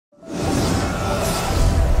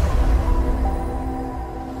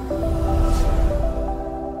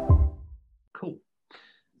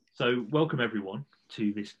So welcome everyone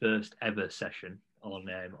to this first ever session on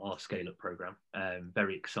our ScaleUp program.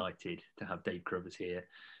 Very excited to have Dave Carruthers here,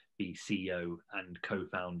 the CEO and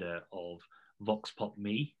co-founder of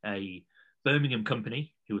Voxpopme, a Birmingham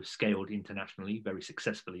company who have scaled internationally very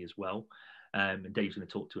successfully as well. And Dave's going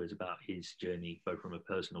to talk to us about his journey, both from a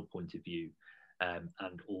personal point of view and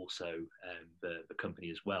also the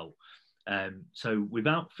company as well. So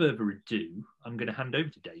without further ado, I'm going to hand over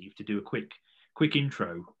to Dave to do a quick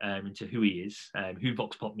intro into who he is, who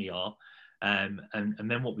Voxpopme are, and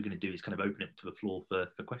then what we're going to do is kind of open it to the floor for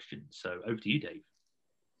questions. So over to you, Dave.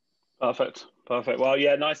 Perfect. Well,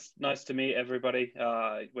 yeah, nice to meet everybody.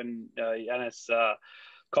 When Yanis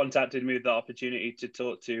contacted me with the opportunity to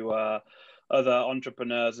talk to other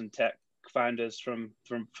entrepreneurs and tech founders from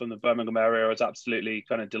the Birmingham area, I was absolutely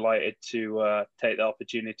kind of delighted to take the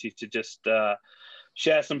opportunity to just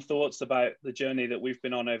share some thoughts about the journey that we've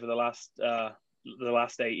been on over the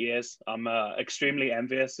last 8 years. I'm extremely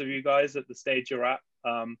envious of you guys at the stage you're at.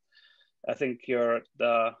 I think you're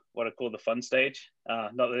at what I call the fun stage.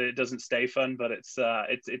 Not that it doesn't stay fun, but it's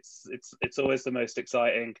always the most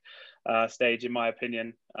exciting stage, in my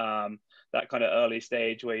opinion. That kind of early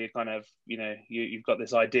stage where you kind of, you've got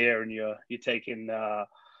this idea and you're taking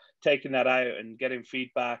that out and getting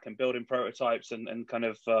feedback and building prototypes and kind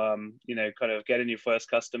of getting your first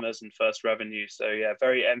customers and first revenue. So yeah,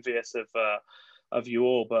 very envious of you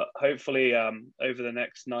all, but hopefully over the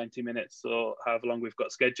next 90 minutes or however long we've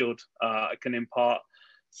got scheduled, I can impart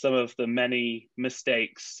some of the many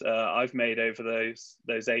mistakes I've made over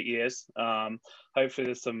those 8 years. Hopefully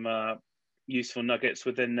there's some useful nuggets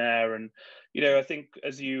within there. And I think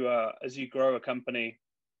as you grow a company,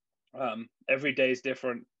 every day is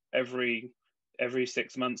different. Every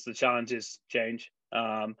 6 months the challenges change.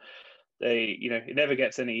 It never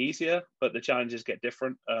gets any easier, but the challenges get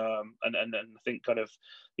different. And I think kind of,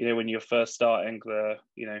 when you're first starting,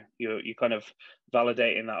 you're kind of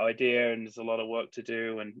validating that idea, and there's a lot of work to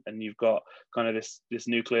do, and you've got kind of this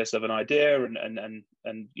nucleus of an idea, and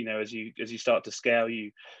as you start to scale,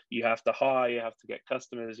 you have to hire, you have to get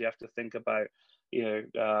customers, you have to think about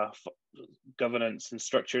governance and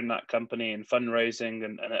structuring that company and fundraising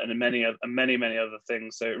and many other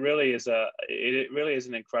things. So it really is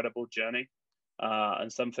an incredible journey,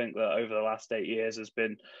 and something that over the last 8 years has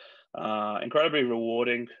been incredibly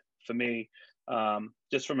rewarding for me,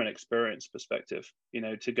 just from an experience perspective.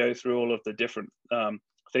 To go through all of the different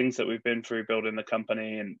things that we've been through building the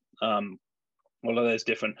company, and all of those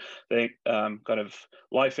different kind of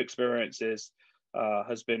life experiences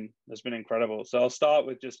has been incredible. So I'll start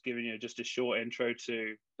with just giving you just a short intro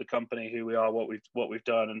to the company, who we are, what we've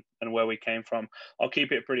done, and where we came from. I'll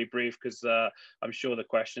keep it pretty brief because I'm sure the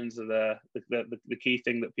questions are the key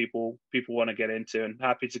thing that people want to get into, and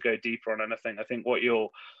happy to go deeper on anything. I think what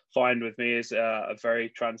you'll find with me is a very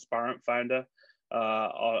transparent founder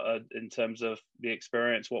in terms of the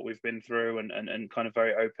experience, what we've been through, and kind of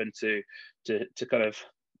very open to kind of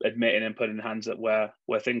admitting and putting hands up where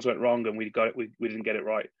things went wrong and we didn't get it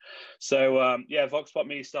right. So yeah,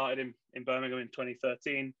 Voxpopme started in Birmingham in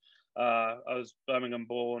 2013. I was Birmingham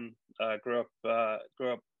born, grew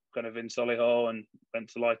up kind of in Solihull and went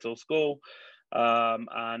to Lighthall School,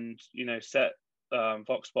 and set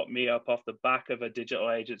Voxpopme up off the back of a digital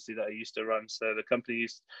agency that I used to run. So the company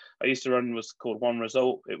I used to run was called One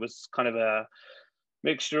Result. It was kind of a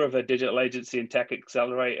mixture of a digital agency and tech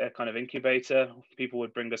accelerator kind of incubator. People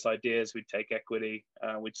would bring us ideas, we'd take equity,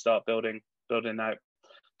 we'd start building out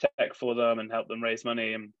tech for them and help them raise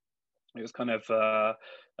money. And it was kind of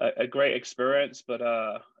a great experience, but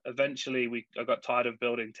eventually I got tired of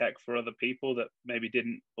building tech for other people that maybe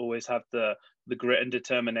didn't always have the grit and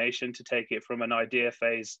determination to take it from an idea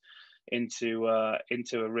phase into a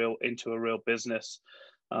real business.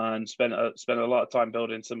 And spent a lot of time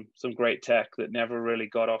building some great tech that never really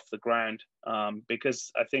got off the ground, because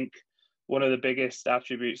I think one of the biggest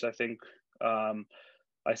attributes I think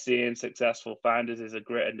I see in successful founders is a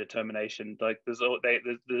grit and determination. Like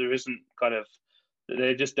there isn't kind of,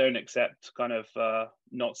 they just don't accept kind of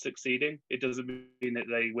not succeeding. It doesn't mean that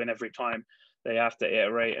they win every time. They have to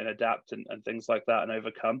iterate and adapt and things like that and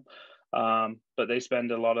overcome. But they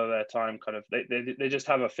spend a lot of their time kind of, they just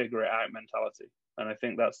have a figure it out mentality. And I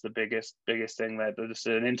think that's the biggest thing there. There's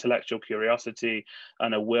an intellectual curiosity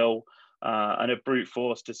and a will and a brute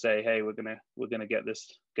force to say, hey, we're gonna get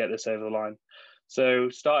this over the line. So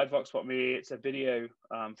started Voxpopme. It's a video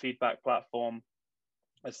feedback platform,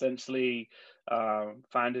 essentially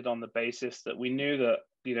founded on the basis that we knew that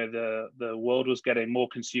the world was getting more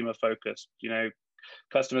consumer focused.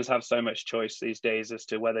 Customers have so much choice these days as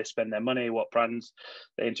to where they spend their money, what brands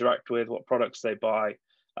they interact with, what products they buy.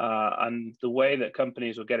 And the way that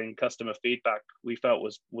companies were getting customer feedback, we felt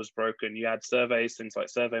was broken. You had surveys, things like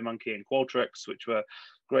SurveyMonkey and Qualtrics, which were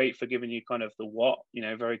great for giving you kind of the what,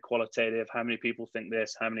 very qualitative. How many people think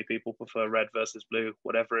this? How many people prefer red versus blue?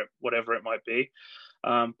 Whatever it might be.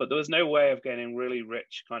 But there was no way of getting really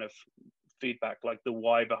rich kind of feedback, like the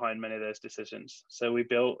why behind many of those decisions. So we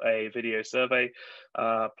built a video survey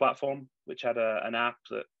platform, which had an app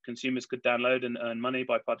that consumers could download and earn money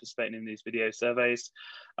by participating in these video surveys.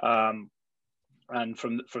 And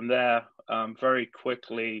from there, very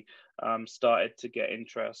quickly started to get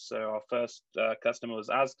interest. So our first customer was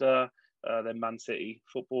Asda, then Man City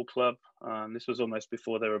Football Club. This was almost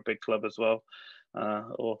before they were a big club as well,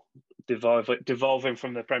 or devolving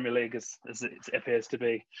from the Premier League as it appears to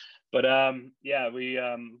be. But yeah, we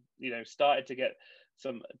started to get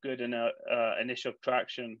some good initial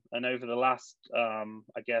traction, and over the last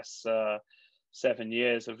I guess 7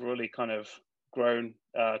 years have really kind of grown.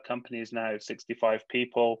 Companies now 65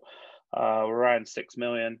 people, we're around 6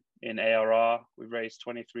 million in ARR. We raised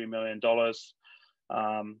 $23 million.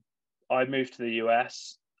 I moved to the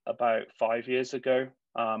US about 5 years ago,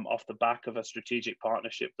 off the back of a strategic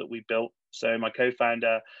partnership that we built. So my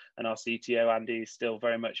co-founder and our CTO Andy is still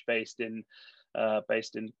very much based in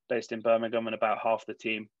Birmingham, and about half the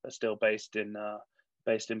team are still based in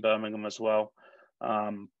Birmingham as well.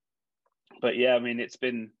 But yeah, I mean, it's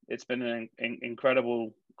been an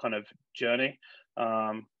incredible kind of journey.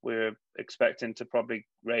 We're expecting to probably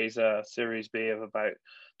raise a Series B of about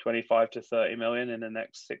 25 to 30 million in the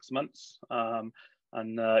next 6 months.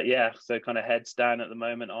 Yeah, so kind of heads down at the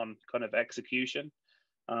moment on kind of execution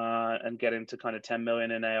and getting to kind of 10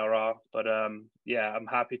 million in ARR. But yeah, I'm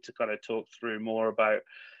happy to kind of talk through more about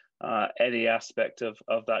any aspect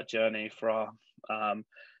of that journey for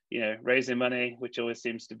raising money, which always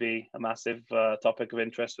seems to be a massive topic of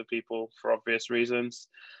interest for people for obvious reasons.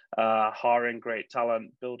 Hiring great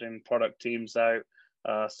talent, building product teams out,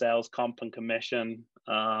 sales, comp and commission.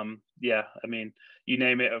 Yeah, I mean, you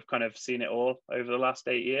name it, I've kind of seen it all over the last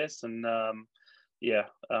 8 years. And yeah,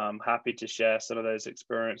 I'm happy to share some of those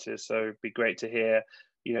experiences. So it'd be great to hear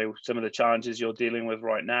some of the challenges you're dealing with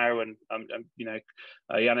right now. And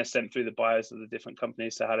Yanis sent through the bios of the different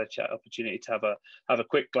companies, so I had a opportunity to have a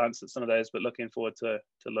quick glance at some of those, but looking forward to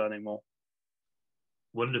learning more.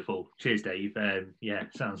 Wonderful. Cheers, Dave. Yeah,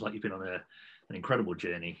 sounds like you've been on an incredible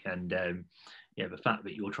journey. And yeah, the fact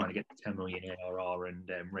that you're trying to get to 10 million ARR and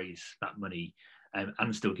raise that money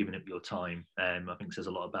and still giving up your time, I think says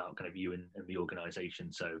a lot about kind of you and the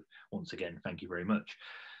organization. So once again, thank you very much.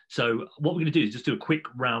 So what we're going to do is just do a quick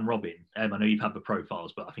round robin. I know you've had the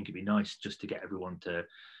profiles, but I think it'd be nice just to get everyone to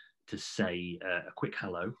say a quick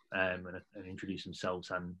hello and introduce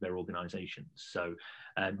themselves and their organizations. So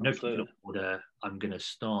no particular order, I'm going to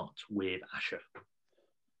start with Asha.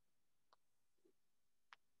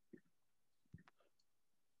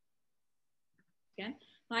 Again.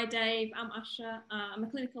 Hi Dave, I'm Asha. I'm a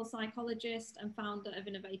clinical psychologist and founder of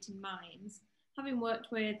Innovating Minds. Having worked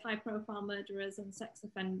with high-profile murderers and sex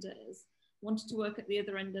offenders, wanted to work at the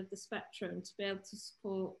other end of the spectrum to be able to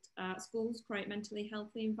support schools create mentally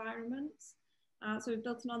healthy environments. So we've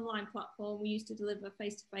built an online platform we used to deliver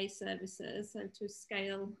face-to-face services. So to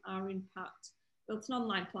scale our impact, built an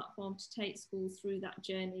online platform to take schools through that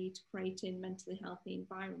journey to creating mentally healthy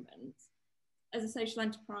environments. As a social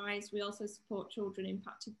enterprise, we also support children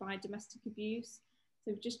impacted by domestic abuse.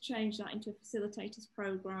 So we've just changed that into a facilitators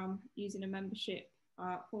program using a membership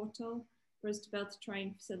portal for us to be able to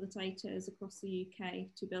train facilitators across the UK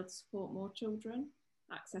to be able to support more children,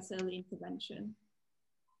 access early intervention.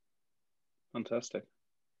 Fantastic.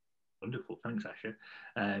 Wonderful. Thanks,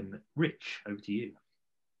 Asha. Rich, over to you.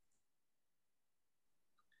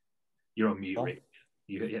 You're on mute, Rich.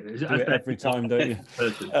 Do it every time, don't you?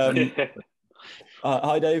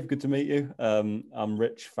 Hi, Dave. Good to meet you. I'm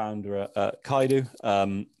Rich, founder at Kaido,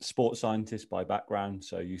 sports scientist by background.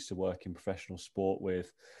 So I used to work in professional sport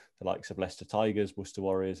with the likes of Leicester Tigers, Worcester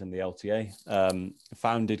Warriors and the LTA.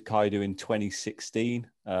 Founded Kaido in 2016,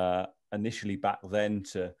 initially back then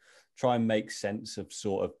to try and make sense of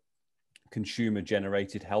sort of consumer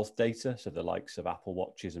generated health data. So the likes of Apple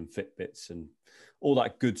Watches and Fitbits and all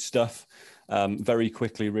that good stuff. Very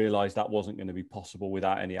quickly realized that wasn't going to be possible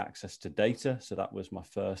without any access to data. So that was my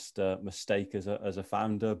first mistake as a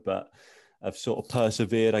founder, but I've sort of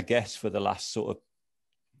persevered, I guess, for the last sort of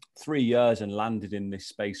 3 years and landed in this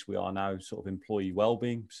space. We are now sort of employee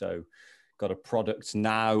wellbeing. So got a product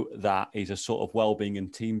now that is a sort of wellbeing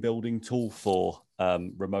and team building tool for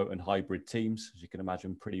remote and hybrid teams. As you can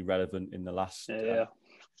imagine, pretty relevant in the last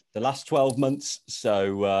 12 months.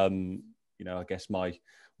 So, I guess my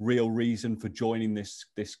real reason for joining this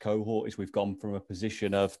cohort is we've gone from a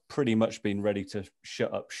position of pretty much being ready to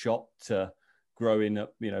shut up shop to growing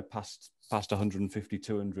up, past 150,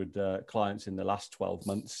 200 clients in the last 12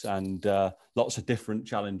 months, and lots of different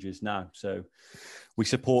challenges now. So we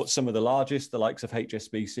support some of the largest, the likes of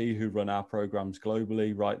HSBC, who run our programs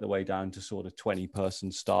globally, right the way down to sort of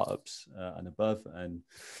 20-person startups and above. And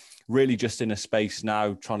really just in a space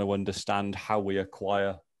now trying to understand how we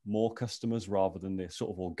acquire more customers rather than the sort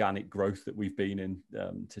of organic growth that we've been in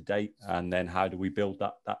to date. And then how do we build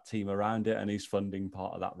that team around it? And is funding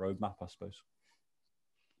part of that roadmap, I suppose.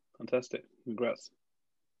 Fantastic. Congrats.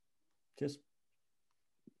 Cheers.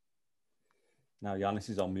 Now Yanis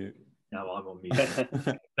is on mute. No, I'm on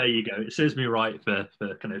mute. There you go. It serves me right for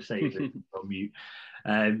kind of saying that on mute.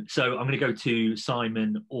 So I'm going to go to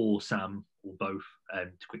Simon or Sam or both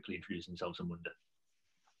to quickly introduce themselves and Wonder.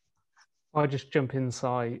 I'll just jump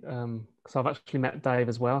inside because I've actually met Dave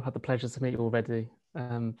as well. I've had the pleasure to meet you already.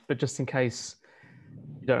 But just in case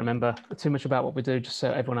you don't remember too much about what we do, just so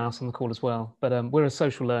everyone else on the call as well. But we're a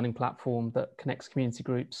social learning platform that connects community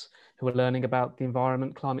groups who are learning about the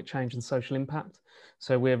environment, climate change and social impact.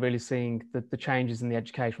 So we're really seeing the changes in the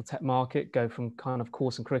educational tech market go from kind of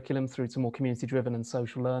course and curriculum through to more community driven and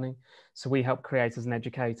social learning. So we help creators and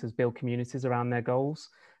educators build communities around their goals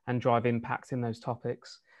and drive impact in those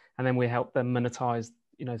topics. And then we help them monetize,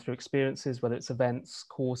 through experiences, whether it's events,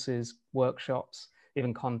 courses, workshops,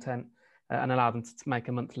 even content, and allow them to make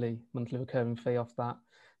a monthly recurring fee off that.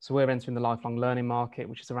 So we're entering the lifelong learning market,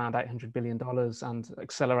 which is around $800 billion and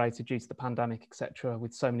accelerated due to the pandemic, etc.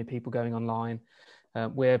 With so many people going online.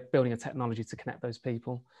 We're building a technology to connect those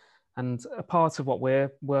people. And a part of what we're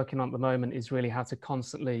working on at the moment is really how to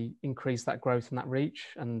constantly increase that growth and that reach.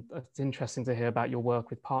 And it's interesting to hear about your work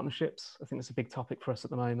with partnerships. I think it's a big topic for us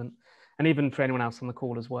at the moment. And even for anyone else on the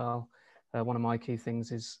call as well. One of my key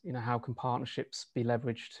things is, how can partnerships be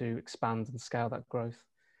leveraged to expand and scale that growth?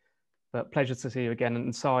 But pleasure to see you again.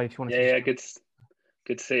 And Sai, if you want to... Yeah, good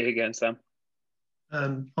to see you again, Sam.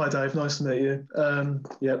 Hi, Dave. Nice to meet you.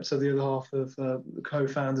 So the other half of the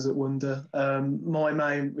co-founders at Wonder. My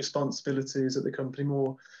main responsibilities at the company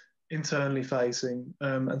more internally facing,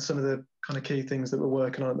 and some of the kind of key things that we're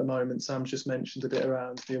working on at the moment. Sam's just mentioned a bit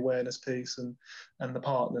around the awareness piece and the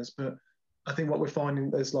partners, but I think what we're finding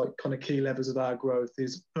there's like kind of key levers of our growth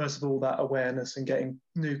is, first of all, that awareness and getting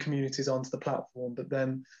new communities onto the platform. But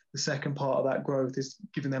then the second part of that growth is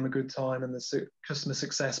giving them a good time and the customer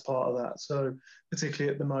success part of that. So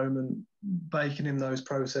particularly at the moment, baking in those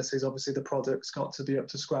processes, obviously the product's got to be up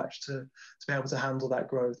to scratch to be able to handle that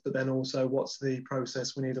growth. But then also what's the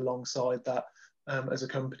process we need alongside that as a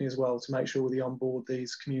company as well to make sure we onboard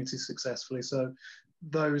these communities successfully. So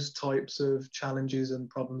those types of challenges and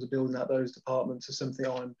problems of building out those departments are something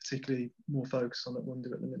I'm particularly more focused on at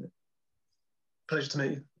Wonder at the minute. Pleasure to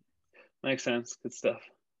meet you. Makes sense. Good stuff.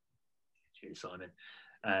 Cheers, Simon.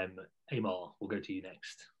 Amar, we'll go to you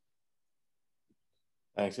next.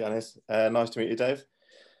 Thanks, Yanis. Nice to meet you, Dave.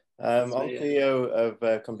 I'm CEO of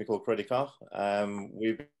a company called Credicar.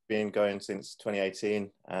 We've been going since 2018,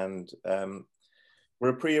 and we're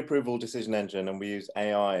a pre-approval decision engine, and we use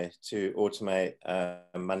AI to automate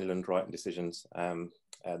manual underwriting decisions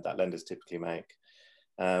that lenders typically make.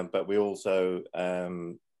 But we also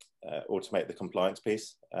automate the compliance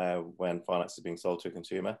piece when finance is being sold to a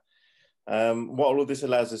consumer. What all of this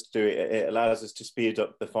allows us to do, it allows us to speed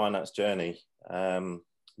up the finance journey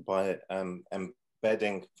by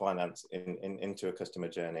embedding finance into a customer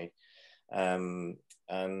journey.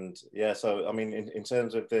 And yeah, so I mean, in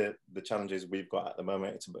terms of the challenges we've got at the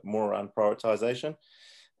moment, it's a bit more around prioritization.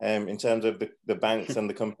 In terms of the banks and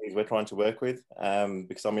the companies we're trying to work with,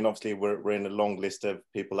 because I mean, obviously we're in a long list of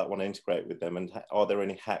people that want to integrate with them. And are there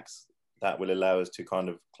any hacks that will allow us to kind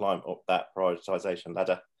of climb up that prioritization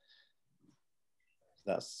ladder?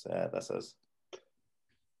 That's us.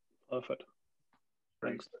 Perfect.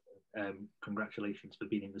 Thanks. Congratulations for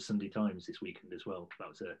being in the Sunday Times this weekend as well. That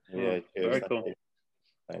was very cool.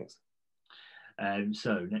 Thanks.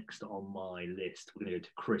 So next on my list, we're going to go to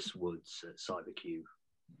Chris Woods at CyberQ.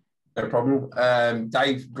 No problem.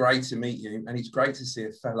 Dave, great to meet you. And it's great to see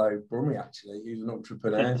a fellow Brummie, actually, who's an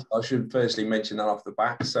entrepreneur. I should firstly mention that off the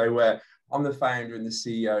back. So I'm the founder and the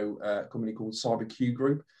CEO of a company called CyberQ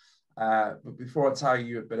Group. But before I tell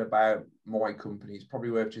you a bit about my company, it's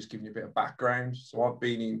probably worth just giving you a bit of background. So I've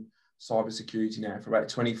been in cybersecurity now for about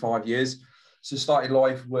 25 years. So started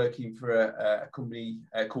life working for a company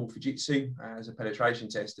called Fujitsu as a penetration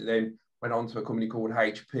tester, then went on to a company called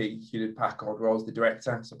HP, Hewlett Packard, where I was the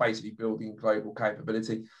director. So basically building global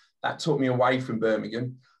capability. That took me away from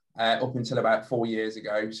Birmingham up until about 4 years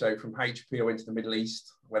ago. So from HP, I went to the Middle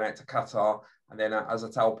East, went out to Qatar, and then as I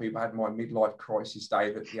tell people, I had my midlife crisis,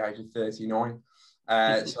 Dave, at the age of 39.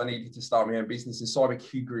 So I needed to start my own business, and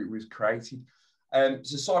CyberQ Group was created. So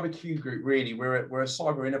CyberQ Group, really, we're a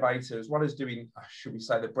cyber innovator, as well as doing, should we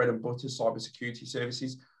say, the bread and butter cybersecurity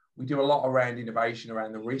services. We do a lot around innovation,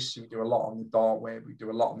 around the risks. We do a lot on the dark web. We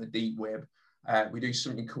do a lot on the deep web. We do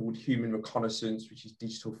something called human reconnaissance, which is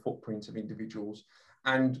digital footprint of individuals.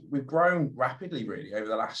 And we've grown rapidly, really, over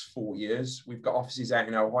the last 4 years. We've got offices out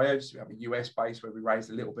in Ohio, so we have a US base where we raised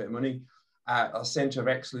a little bit of money. Our Centre of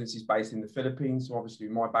Excellence is based in the Philippines. So obviously,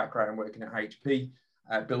 my background working at HP,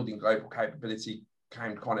 building global capability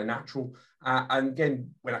came kind of natural. And again,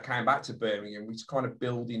 when I came back to Birmingham, we kind of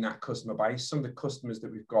building that customer base. Some of the customers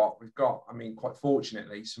that we've got, I mean, quite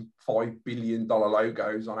fortunately, some $5 billion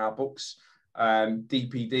logos on our books.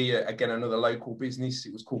 DPD, again, another local business.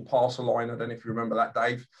 It was called Parcel Line. I don't know if you remember that,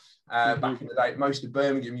 Dave. Back in the day, most of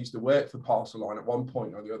Birmingham used to work for Parcel Line at one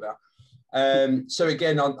point or the other. So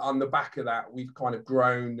again, on the back of that, we've kind of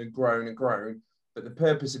grown and grown and grown. But the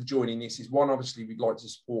purpose of joining this is, one, obviously, we'd like to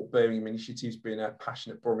support Birmingham initiatives, being a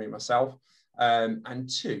passionate Birmingham myself. And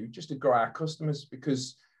two, just to grow our customers,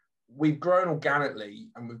 because we've grown organically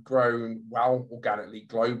and we've grown well organically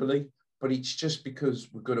globally. But it's just because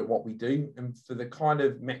we're good at what we do. And for the kind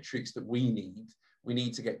of metrics that we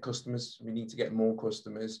need to get customers. We need to get more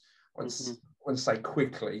customers. I want to say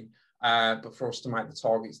quickly, but for us to make the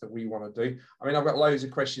targets that we want to do. I mean, I've got loads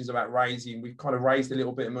of questions about raising. We've kind of raised a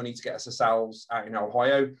little bit of money to get us ourselves out in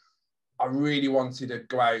Ohio. I really wanted to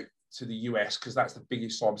go out to the US because that's the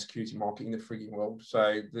biggest cybersecurity market in the frigging world.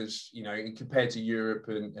 So there's, you know, compared to Europe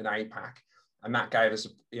and APAC. And that gave us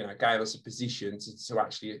a position to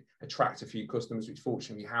actually attract a few customers, which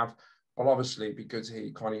fortunately we have. But obviously, it'd be good to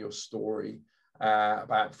hear kind of your story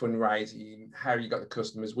about fundraising, how you got the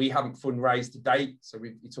customers. We haven't fundraised to date, so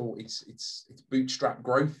it's bootstrap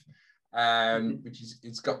growth, which is,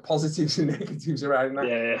 it's got positives and negatives around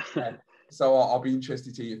that. So I'll be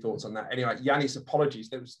interested to hear your thoughts on that. Anyway, Yanis, apologies,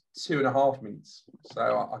 there was 2.5 minutes,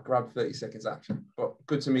 so I grabbed 30 seconds action. But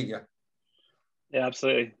good to meet you. Yeah,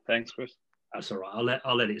 absolutely. Thanks, Chris. That's all right.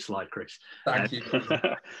 I'll let it slide, Chris. Thank you.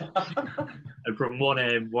 And from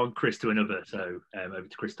one Chris to another. So over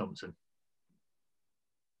to Chris Thompson.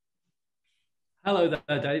 Hello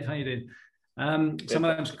there, Dave. How you doing? So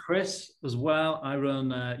my name's Chris as well. I run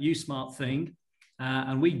USmartThing,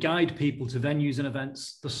 and we guide people to venues and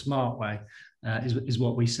events the smart way, is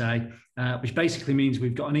what we say, which basically means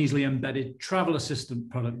we've got an easily embedded travel assistant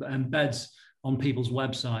product that embeds on people's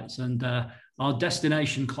websites, and our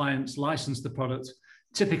destination clients license the product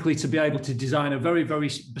typically to be able to design a very, very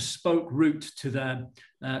bespoke route to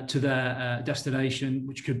their destination,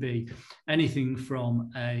 which could be anything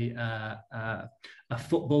from a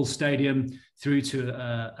football stadium through to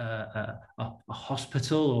a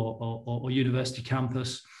hospital or university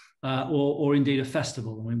campus, or indeed a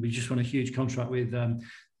festival. I mean, we just won a huge contract with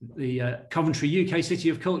the Coventry UK City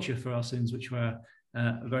of Culture for our sins, which we're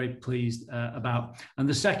very pleased about. And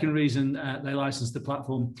the second reason they license the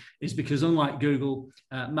platform is because, unlike Google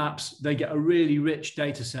Maps, they get a really rich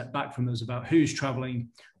data set back from us about who's traveling,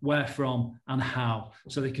 where from, and how.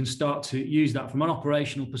 So they can start to use that from an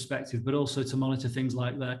operational perspective, but also to monitor things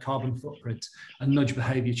like their carbon footprint and nudge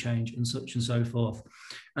behavior change and such and so forth.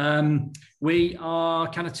 We are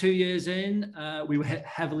kind of 2 years in. We were hit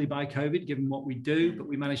heavily by COVID, given what we do, but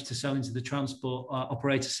we managed to sell into the transport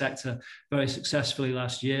operator sector very successfully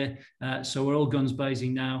last year. So we're all guns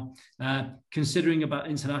blazing now. Considering about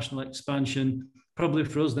international expansion, probably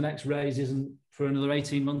for us, the next raise isn't for another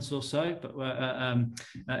 18 months or so, but we're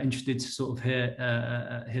interested to sort of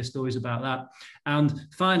hear stories about that. And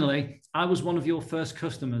finally, I was one of your first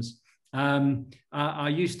customers. I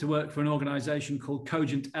used to work for an organisation called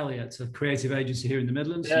Cogent Elliott, a creative agency here in the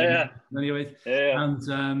Midlands. And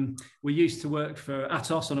we used to work for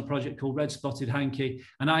Atos on a project called Red Spotted Hanky,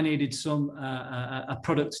 and I needed a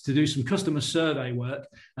product to do some customer survey work,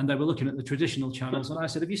 and they were looking at the traditional channels, and I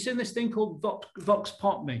said, have you seen this thing called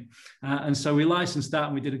Voxpopme? And so we licensed that,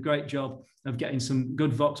 and we did a great job of getting some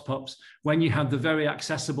good Vox Pops when you had the very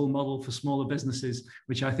accessible model for smaller businesses,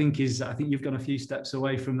 which I think you've gone a few steps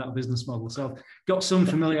away from that business model. So I've got some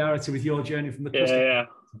familiarity with your journey from the customer.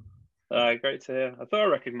 Great to hear. I thought I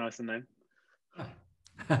recognised the name.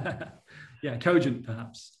 Yeah, Cogent,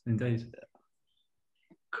 perhaps, indeed.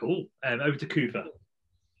 Cool. Over to Cooper.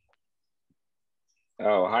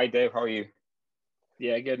 Oh, hi, Dave. How are you?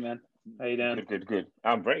 Yeah, good, man. How you doing? Good.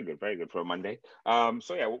 I'm very good for a Monday.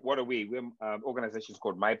 So yeah, what are we? We're organizations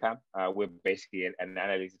called MyPam. We're basically an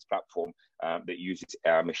analytics platform that uses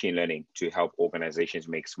machine learning to help organizations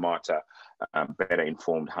make smarter, better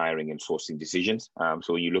informed hiring and sourcing decisions.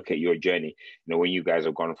 So when you look at your journey, when you guys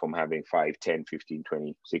have gone from having 5, 10, 15,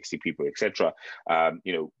 20, 60 people, etc.,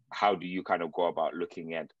 how do you kind of go about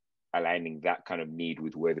looking at aligning that kind of need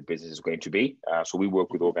with where the business is going to be? So we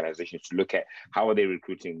work with organizations to look at how are they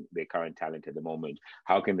recruiting their current talent at the moment,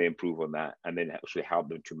 how can they improve on that, and then actually help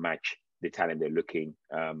them to match the talent they're looking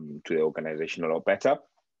to the organization a lot better.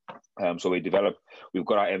 So we've got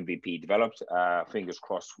our MVP developed. Fingers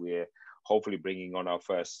crossed, we're hopefully bringing on our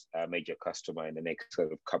first major customer in the next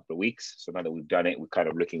couple of weeks. So now that we've done it, we're kind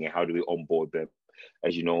of looking at how do we onboard them,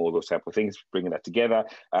 as you know, all those type of things, bringing that together.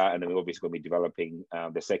 And then we're obviously going to be developing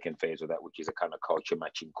the second phase of that, which is a kind of culture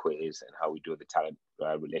matching quiz and how we do the talent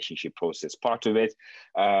relationship process part of it.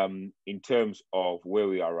 In terms of where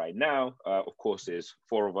we are right now, of course, there's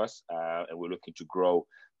 4 of us, and we're looking to grow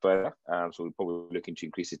further. So we're probably looking to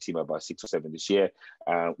increase the team about 6 or 7 this year.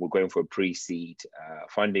 We're going for a pre-seed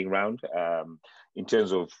funding round. In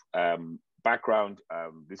terms of background,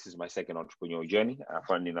 this is my second entrepreneurial journey.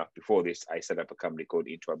 Funny enough, before this, I set up a company called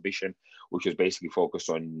Into Ambition, which was basically focused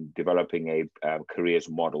on developing a careers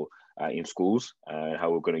model in schools and how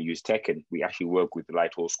we're going to use tech. And we actually work with the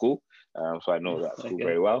Lighthorse School, so I know that school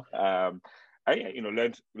very well. I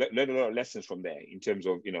learned a lot of lessons from there in terms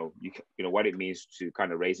of what it means to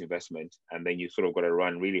kind of raise investment, and then you sort of got to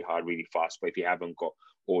run really hard, really fast. But if you haven't got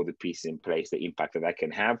all the pieces in place, the impact that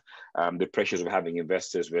can have, the pressures of having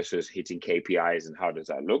investors versus hitting KPIs, and how does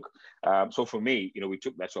that look? So for me, we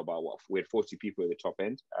took that to about we had 40 people at the top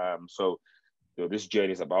end. So this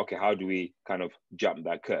journey is about, okay, how do we kind of jump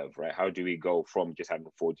that curve, right? How do we go from just having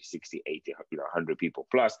 40, 60, 80, 100 people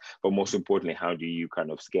plus, but most importantly, how do you kind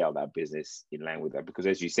of scale that business in line with that? Because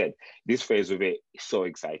as you said, this phase of it is so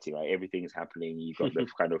exciting, right? Everything is happening. You got the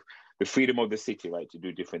kind of the freedom of the city, right, to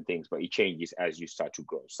do different things, but it changes as you start to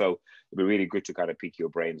grow. So it'd be really good to kind of pick your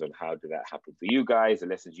brains on how did that happen for you guys, the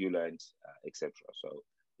lessons you learned, etc. So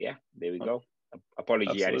yeah, there we go.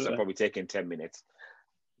 Apology, Alice, I'm probably taking 10 minutes.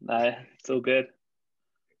 No, it's all good.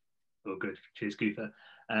 All good. Cheers, Gunther.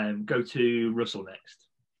 Go to Russell next.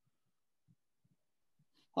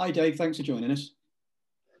 Hi, Dave. Thanks for joining us.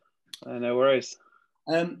 No worries.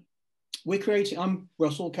 I'm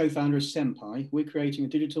Russell, co-founder of Senpai. We're creating a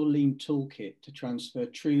digital lean toolkit to transfer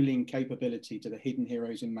true lean capability to the hidden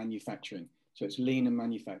heroes in manufacturing. So it's lean and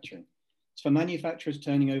manufacturing. It's for manufacturers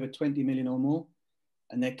turning over 20 million or more,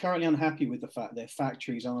 and they're currently unhappy with the fact their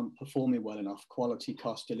factories aren't performing well enough, quality,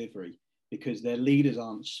 cost, delivery, because their leaders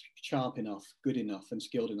aren't sharp enough, good enough, and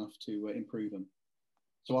skilled enough to improve them.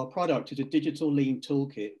 So our product is a digital lean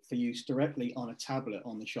toolkit for use directly on a tablet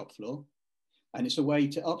on the shop floor. And it's a way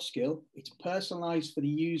to upskill. It's personalized for the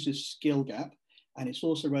user's skill gap, and it's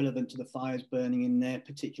also relevant to the fires burning in their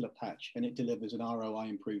particular patch, and it delivers an ROI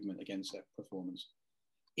improvement against their performance.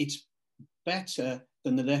 It's better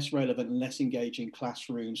than the less relevant and less engaging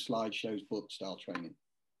classroom slideshows, book style training.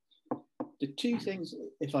 The 2 things,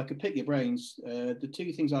 if I could pick your brains, the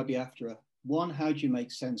 2 things I'd be after are, 1, how do you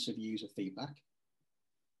make sense of user feedback?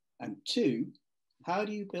 And 2, how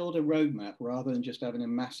do you build a roadmap rather than just having a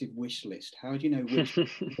massive wish list? How do you know which to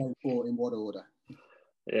go for in what order?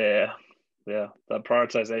 Yeah, that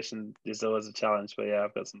prioritization is always a challenge, but yeah,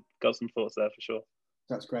 I've got some thoughts there for sure.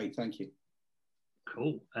 That's great, thank you.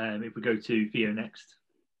 Cool. If we go to Theo next.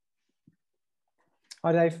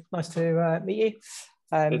 Hi, Dave. Nice to meet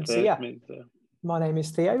you. My name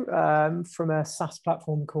is Theo from a SaaS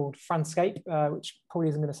platform called Franscape, which probably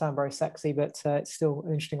isn't going to sound very sexy, but it's still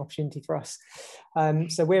an interesting opportunity for us.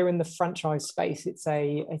 So we're in the franchise space. It's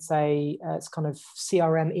kind of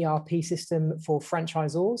CRM ERP system for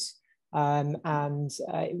franchisors, and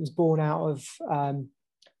it was born out of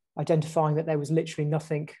identifying that there was literally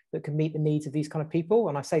nothing that could meet the needs of these kind of people.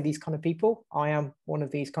 And I say these kind of people, I am one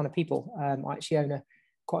of these kind of people. I actually own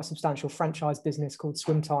quite a substantial franchise business called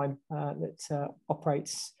Swimtime that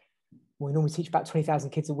operates, we normally teach about 20,000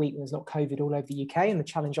 kids a week when there's not COVID all over the UK. And the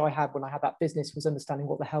challenge I had when I had that business was understanding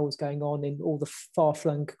what the hell was going on in all the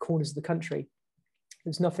far-flung corners of the country.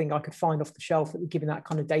 There's nothing I could find off the shelf that would give me that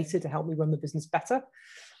kind of data to help me run the business better.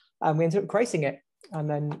 And we ended up creating it. And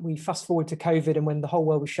then we fast forward to COVID, and when the whole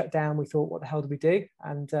world was shut down, we thought, what the hell do we do?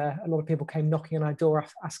 And a lot of people came knocking on our door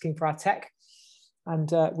asking for our tech.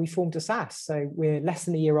 And we formed a SaaS. So we're less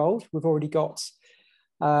than a year old. We've already got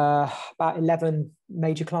about 11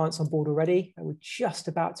 major clients on board already. And we're just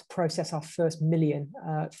about to process our first million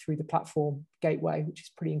through the platform gateway, which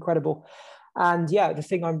is pretty incredible. And yeah, the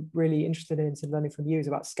thing I'm really interested in learning from you is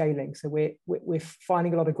about scaling. So we're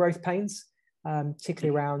finding a lot of growth pains,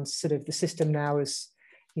 particularly around sort of the system now is,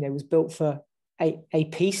 was built for a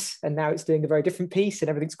piece, and now it's doing a very different piece, and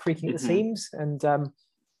everything's creaking at the seams. And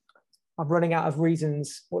I'm running out of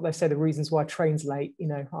reasons, what they say, the reasons why trains late.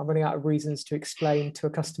 I'm running out of reasons to explain to a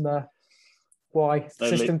customer why the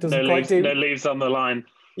system doesn't quite do. No leaves on the line.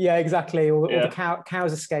 Yeah, exactly. Or the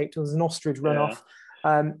cows escaped, or there's an ostrich run off.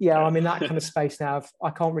 I'm in that kind of space now. I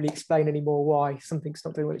can't really explain anymore why something's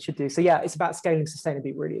not doing what it should do. So yeah, it's about scaling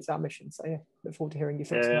sustainability, really. It's our mission. So yeah, look forward to hearing your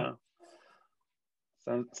thoughts on that.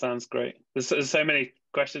 Sounds great. There's so many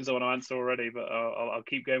questions I want to answer already, but I'll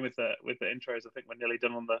keep going with the intros. I think we're nearly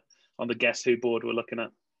done on the Guess Who board we're looking at.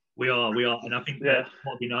 We are, and I think that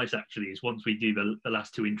what would be nice actually is once we do the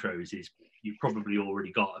last two intros, is you've probably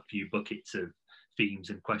already got a few buckets of themes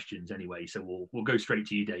and questions anyway. So we'll go straight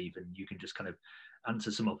to you, Dave, and you can just kind of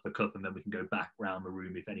answer some off the cuff, and then we can go back around the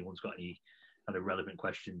room if anyone's got any kind of relevant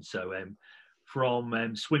questions. So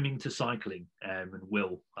from swimming to cycling, and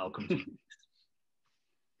Will, I'll come to you.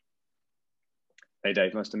 Hey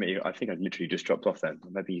Dave, nice to meet you. I think I literally just dropped off then.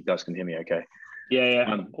 Maybe you guys can hear me okay.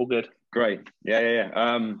 Yeah, all good. Great.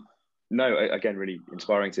 Yeah. No, again, really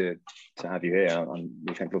inspiring to have you here. I'm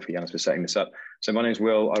really thankful for Yanis for setting this up. So my name is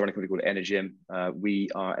Will. I run a company called Energym. We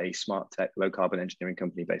are a smart tech, low carbon engineering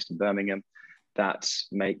company based in Birmingham that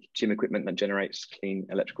make gym equipment that generates clean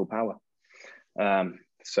electrical power.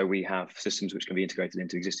 So we have systems which can be integrated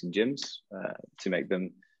into existing gyms to make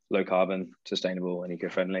them low carbon, sustainable and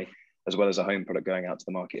eco-friendly, as well as a home product going out to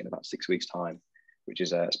the market in about 6 weeks' time, which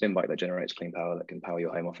is a spin bike that generates clean power that can power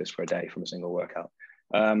your home office for a day from a single workout.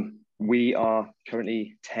 We are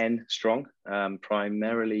currently 10 strong,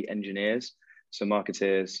 primarily engineers, some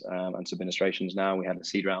marketeers and some administrations now. We had a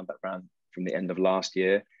seed round that ran from the end of last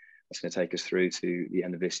year. That's going to take us through to the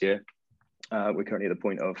end of this year. We're currently at the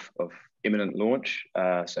point of imminent launch.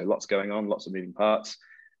 So lots going on, lots of moving parts,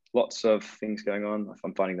 lots of things going on.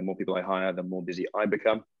 I'm finding the more people I hire, the more busy I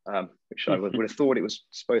become, which I would have thought it was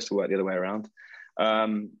supposed to work the other way around.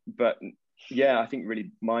 But yeah, I think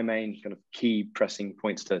really my main kind of key pressing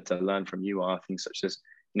points to learn from you are things such as,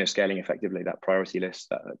 scaling effectively, that priority list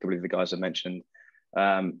that I believe the guys have mentioned,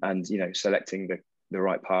 and, selecting the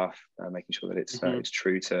right path, making sure that it's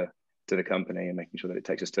true to the company and making sure that it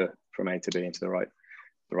takes us from A to B into the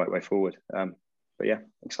right way forward. But yeah,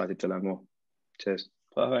 excited to learn more. Cheers.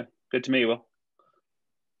 Perfect. Good to meet you, Will.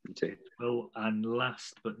 You too. Well, and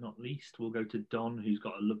last but not least, we'll go to Don, who's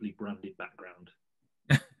got a lovely branded background.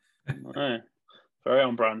 Right. Very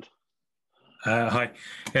on brand. Hi.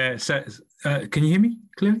 So can you hear me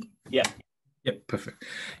clearly? Yeah. Yep, perfect.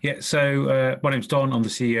 Yeah, so my name's Don. I'm the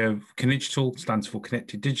CEO of Conndigital, stands for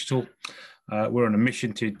Connected Digital. We're on a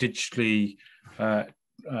mission to digitally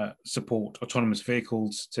support autonomous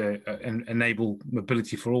vehicles to enable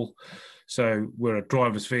mobility for all. So we're a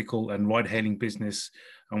driver's vehicle and ride-hailing business,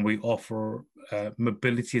 and we offer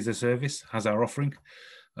mobility as a service as our offering.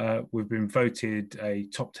 We've been voted a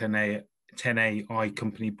top 10 AI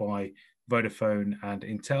company by Vodafone and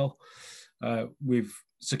Intel. We've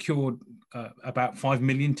secured about 5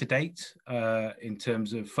 million to date in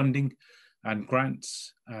terms of funding and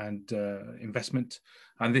grants and investment.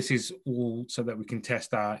 And this is all so that we can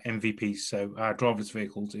test our MVPs, so our driverless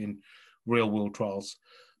vehicles in real world trials.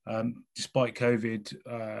 Despite COVID,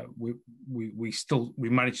 we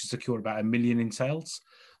managed to secure about 1 million in sales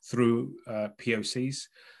through POCs.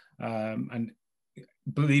 And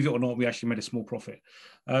believe it or not, we actually made a small profit.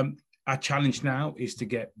 Our challenge now is to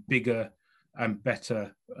get bigger and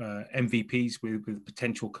better MVPs with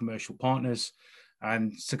potential commercial partners,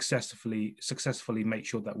 and successfully make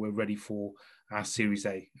sure that we're ready for our Series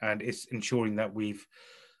A. And it's ensuring that we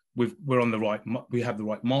have the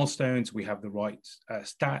right milestones, we have the right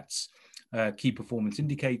stats, key performance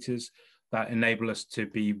indicators that enable us to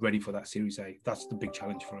be ready for that Series A. That's the big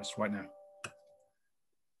challenge for us right now.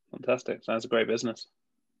 Fantastic. Sounds a great business.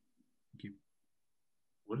 Thank you.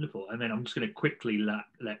 Wonderful. And then I'm just going to quickly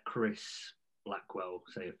let Chris Blackwell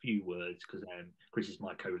say a few words, because Chris is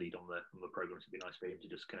my co-lead on the program, so it'd be nice for him to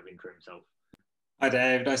just kind of intro himself. Hi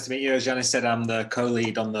Dave, nice to meet you. As Yanis said, I'm the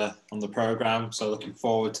co-lead on the program, so looking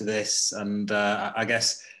forward to this. And I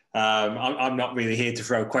guess I'm not really here to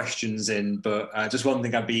throw questions in, but just one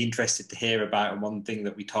thing I'd be interested to hear about, and one thing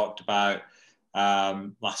that we talked about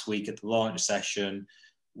last week at the launch session,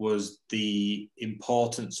 was the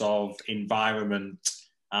importance of environment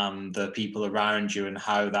and the people around you, and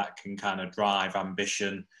how that can kind of drive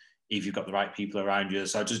ambition if you've got the right people around you.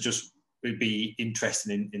 So just would be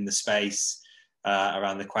interested in the space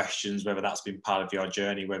around the questions, whether that's been part of your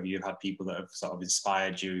journey, whether you've had people that have sort of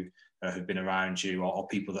inspired you, who've been around you, or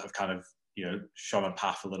people that have kind of, you know, shown a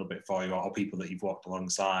path a little bit for you, or people that you've walked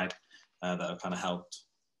alongside that have kind of helped.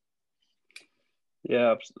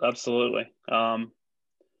 Yeah, absolutely.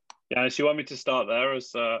 Yeah, so you want me to start there,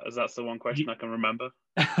 as that's the one question I can remember?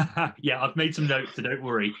 Yeah, I've made some notes, so don't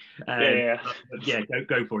worry. Yeah.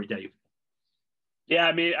 Go for it, Dave. Yeah,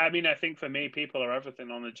 I mean, I think for me, people are everything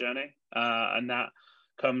on the journey, and that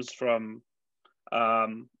comes from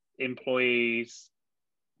employees,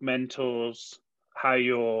 mentors, how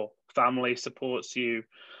your family supports you,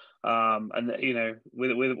 and you know,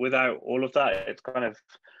 without all of that, it's kind of,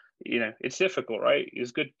 you know, it's difficult, right?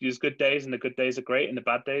 There's good days, and the good days are great, and the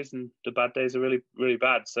bad days are really, really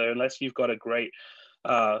bad. So unless you've got a great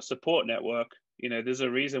support network, you know, there's a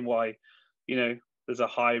reason why, you know, there's a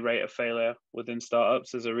high rate of failure within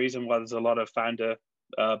startups. There's a reason why there's a lot of founder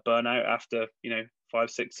burnout after, you know, 5,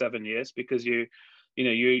 6, 7 years, because you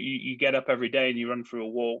get up every day and you run through a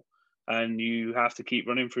wall, and you have to keep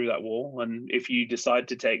running through that wall. And if you decide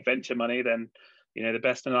to take venture money, then, you know, the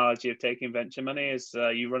best analogy of taking venture money is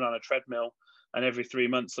you run on a treadmill, and every 3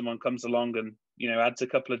 months someone comes along and, you know, adds a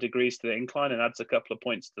couple of degrees to the incline and adds a couple of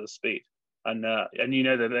points to the speed. And you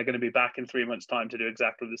know that they're going to be back in 3 months' time to do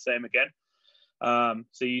exactly the same again.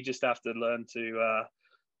 So you just have to learn to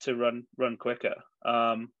run quicker.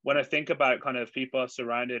 When I think about kind of people I've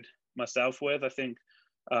surrounded myself with, I think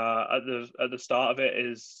at the start of it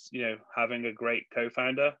is, you know, having a great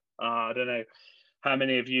co-founder. I don't know how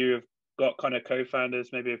many of you have got kind of co-founders.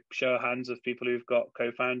 Maybe a show of hands of people who've got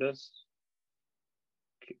co-founders.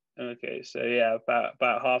 Okay, so yeah,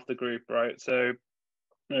 about half the group, right? So,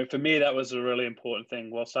 you know, for me, that was a really important thing.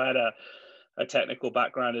 Whilst I had a technical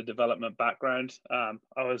background, a development background,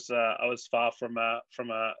 I was far from a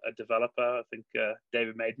developer. I think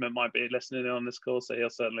David Maidment might be listening in on this call, so he'll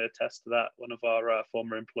certainly attest to that. One of our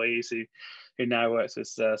former employees who now works with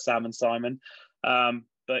Sam and Simon.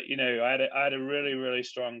 But you know, I had a really, really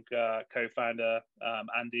strong co-founder,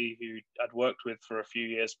 Andy, who I'd worked with for a few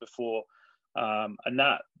years before. And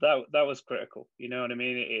that was critical. You know what I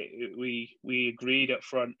mean? We agreed up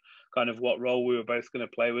front kind of what role we were both going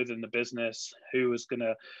to play within the business, who was going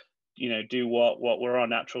to, you know, do what were our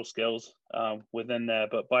natural skills within there.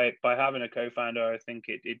 But by having a co-founder, I think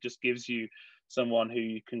it just gives you someone who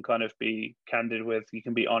you can kind of be candid with, you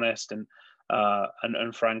can be honest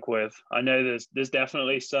and frank with. I know there's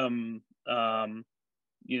definitely some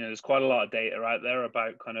you know, there's quite a lot of data out there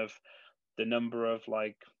about kind of the number of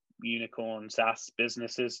like unicorn SaaS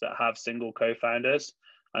businesses that have single co-founders,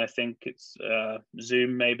 and I think it's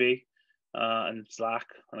Zoom maybe and Slack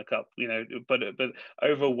and a couple, you know, but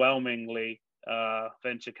overwhelmingly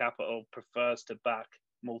venture capital prefers to back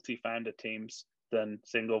multi-founder teams than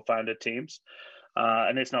single founder teams.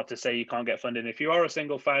 And it's not to say you can't get funding if you are a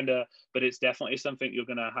single founder, but it's definitely something you're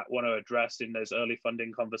going to want to address in those early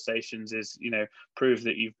funding conversations is, you know, prove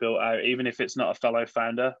that you've built out, even if it's not a fellow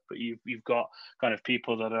founder, but you've got kind of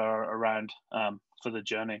people that are around for the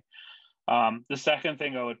journey. The second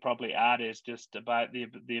thing I would probably add is just about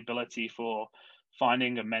the ability for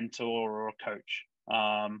finding a mentor or a coach.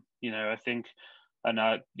 You know, I think,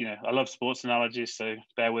 and you know, I love sports analogies, so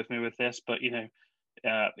bear with me with this, but you know,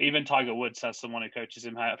 even Tiger Woods has someone who coaches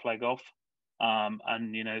him how to play golf.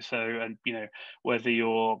 And, you know, so, and, you know, whether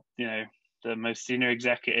you're, you know, the most senior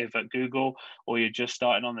executive at Google or you're just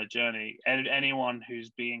starting on the journey, anyone who's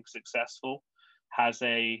being successful has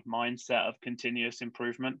a mindset of continuous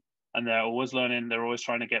improvement, and they're always learning, they're always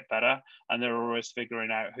trying to get better, and they're always figuring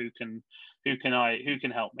out who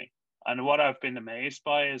can help me. And what I've been amazed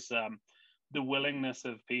by is the willingness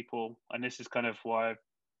of people, and this is kind of why I've,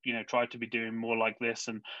 you know, tried to be doing more like this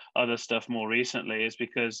and other stuff more recently, is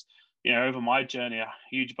because, you know, over my journey, a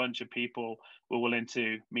huge bunch of people were willing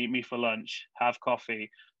to meet me for lunch, have coffee,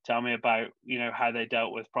 tell me about, you know, how they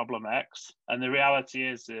dealt with problem X. And the reality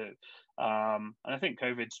is that, and I think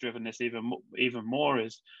COVID's driven this even more,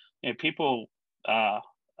 is, you know, people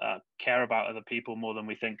care about other people more than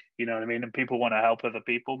we think, you know what I mean? And people want to help other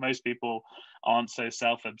people. Most people aren't so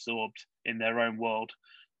self-absorbed in their own world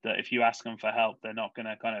that if you ask them for help, they're not going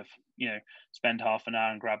to kind of, you know, spend half an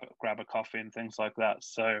hour and grab a coffee and things like that.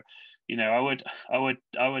 So, you know, I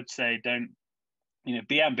would say don't, you know,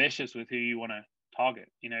 be ambitious with who you want to target.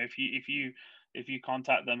 You know, if you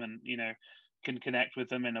contact them and, you know, can connect with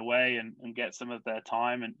them in a way and get some of their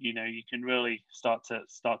time, and, you know, you can really start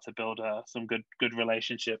to build some good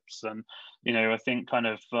relationships. And, you know, I think kind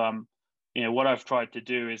of, you know, what I've tried to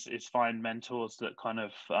do is find mentors that kind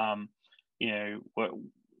of, you know,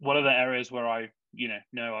 what are the areas where I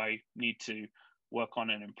know I need to work on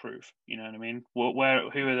and improve. You know what I mean? Who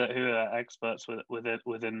are the experts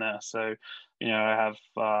within there? So, I have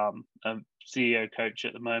a CEO coach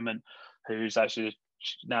at the moment who's actually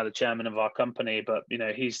now the chairman of our company, but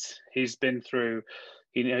he's been through,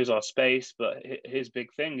 he knows our space, but his big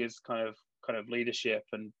thing is kind of leadership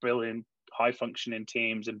and building high functioning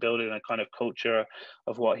teams and building a kind of culture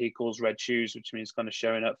of what he calls red shoes, which means kind of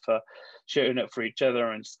showing up for each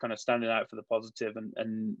other and kind of standing out for the positive.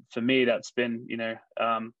 And for me, that's been,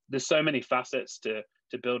 there's so many facets to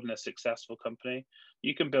building a successful company.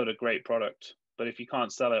 You can build a great product, but if you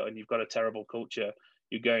can't sell it and you've got a terrible culture,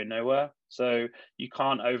 you're going nowhere. So you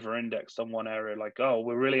can't over index on one area, like, oh,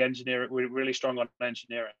 we're really strong on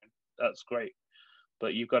engineering. That's great.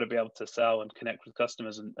 But you've got to be able to sell and connect with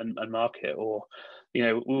customers and market. Or,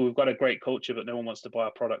 we've got a great culture, but no one wants to buy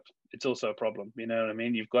our product. It's also a problem. You know what I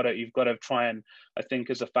mean? You've got to try and, I think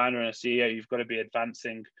as a founder and a CEO, you've got to be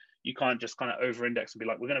advancing. You can't just kind of over-index and be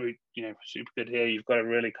like, we're going to be, super good here. You've got to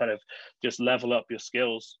really kind of just level up your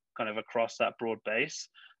skills kind of across that broad base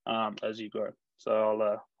as you grow.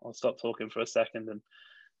 So I'll stop talking for a second and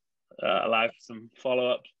allow some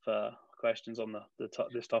follow-up questions on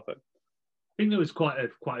this topic. I think there was quite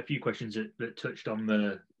a few questions that touched on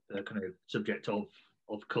the kind of subject of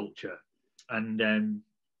culture, and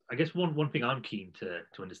I guess one thing I'm keen to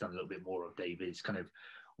understand a little bit more of, Dave, is kind of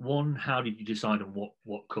one, how did you decide on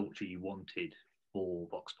what culture you wanted for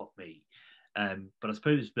Voxpopme? But I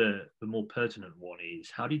suppose the more pertinent one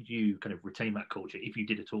is, how did you kind of retain that culture, if you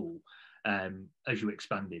did at all, as you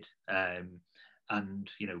expanded, and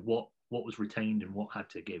what was retained and what had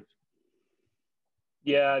to give?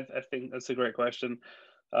 Yeah, I think that's a great question.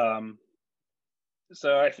 So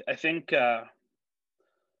I think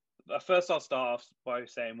first I'll start off by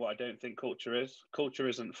saying what I don't think culture is. Culture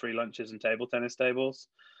isn't free lunches and table tennis tables.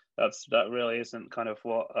 That really isn't kind of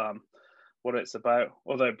what it's about.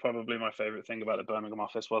 Although probably my favorite thing about the Birmingham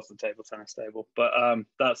office was the table tennis table. But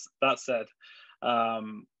that said, I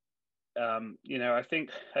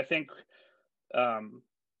think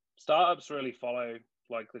startups really follow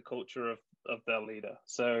like the culture of their leader.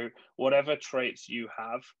 So whatever traits you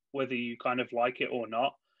have, whether you kind of like it or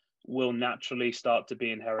not, will naturally start to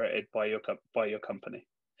be inherited by your company.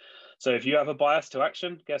 So if you have a bias to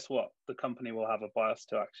action, guess what? The company will have a bias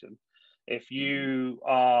to action. If you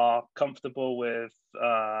are comfortable with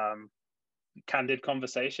candid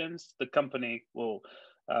conversations, the company will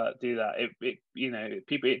do that.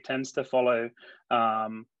 It tends to follow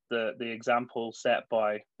the example set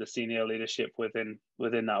by the senior leadership within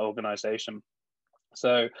that organization.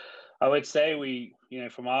 So I would say we,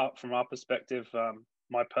 from our perspective,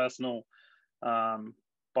 my personal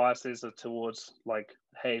biases are towards like,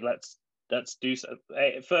 hey, let's do so.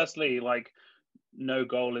 Firstly, like, no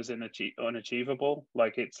goal is unachievable.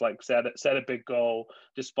 Like, it's like set a big goal,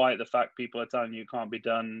 despite the fact people are telling you it can't be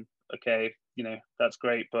done. Okay, that's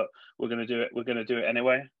great, but we're going to do it. We're going to do it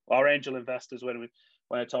anyway. Our angel investors, when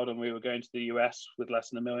I told them we were going to the US with less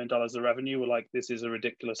than $1 million of revenue, were like, this is a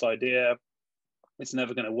ridiculous idea. It's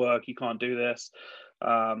never going to work. You can't do this.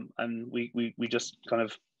 And we just kind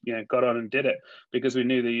of got on and did it, because we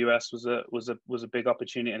knew the US was a big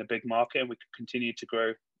opportunity and a big market, and we could continue to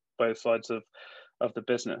grow both sides of the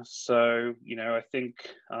business. So I think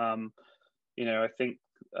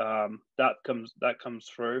that comes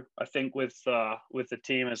through. I think with the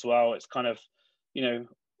team as well, it's kind of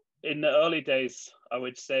in the early days, I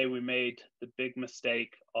would say we made the big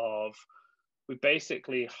mistake of, we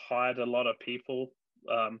basically hired a lot of people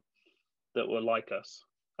that were like us.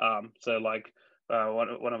 So like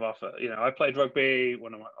one of our, I played rugby,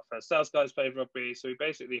 one of our first sales guys played rugby. So we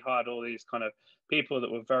basically hired all these kind of people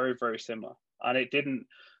that were very, very similar, and it didn't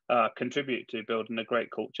contribute to building a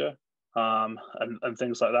great culture and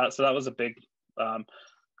things like that. So that was a big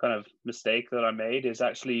kind of mistake that I made, is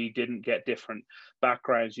actually you didn't get different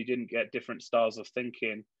backgrounds, you didn't get different styles of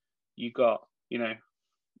thinking. You got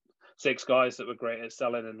 6 guys that were great at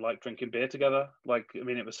selling and like drinking beer together. Like, I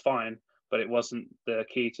mean, it was fine, but it wasn't the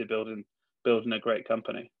key to building a great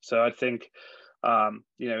company. So I think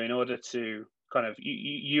in order to kind of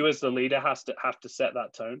you as the leader have to set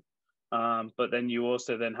that tone, but then you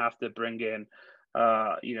also then have to bring in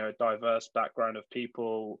a diverse background of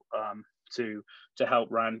people to help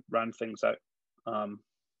run things out. So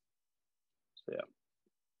yeah,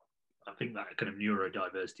 I think that kind of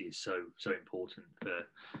neurodiversity is so important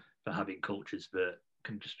for having cultures that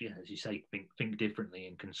can just, as you say, think differently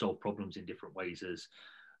and can solve problems in different ways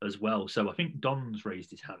as well. So I think Don's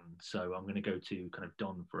raised his hand, so I'm going to go to kind of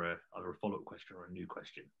Don for either a follow-up question or a new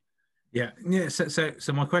question. Yeah.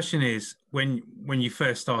 So my question is, when you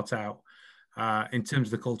first start out, in terms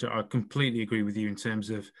of the culture, I completely agree with you in terms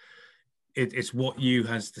of it's what you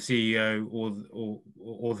as the CEO or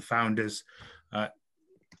the founders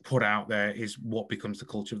put out there is what becomes the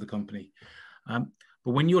culture of the company. But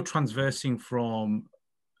when you're transversing from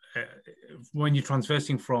a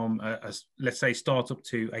let's say startup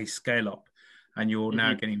to a scale up, and you're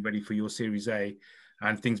now getting ready for your Series A,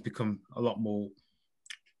 and things become a lot more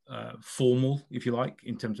formal, if you like,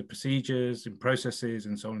 in terms of procedures and processes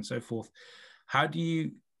and so on and so forth, how do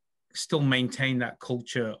you still maintain that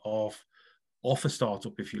culture of a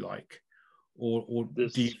startup, if you like, or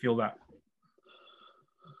do you feel that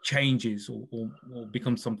changes or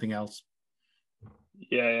becomes something else?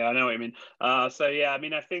 Yeah, I know what you mean. So yeah, I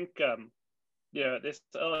mean, I think at this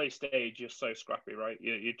early stage, you're so scrappy, right?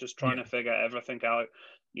 You're just trying to figure everything out.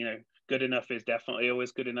 Good enough is definitely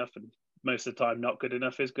always good enough, and most of the time, not good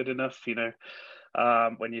enough is good enough.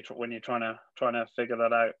 When you're trying to figure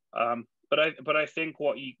that out. But I think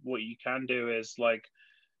what you can do is like,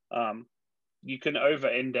 you can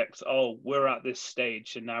over-index. Oh, we're at this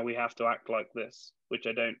stage, and now we have to act like this, which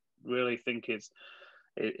I don't really think is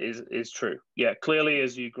true. Yeah, clearly,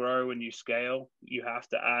 as you grow and you scale, you have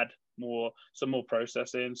to add some more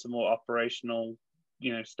processing, some more operational,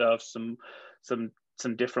 stuff, some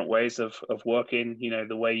different ways of working.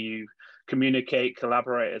 The way you communicate,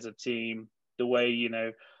 collaborate as a team, the way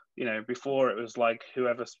before it was like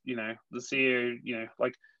whoever the CEO,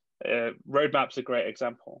 like. Roadmap's a great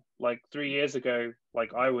example. Like 3 years ago,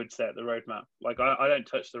 like I would set the roadmap. Like I don't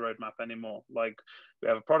touch the roadmap anymore. Like we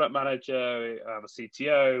have a product manager, we have a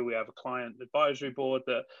CTO, we have a client advisory board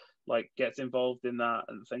that like gets involved in that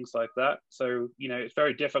and things like that. So it's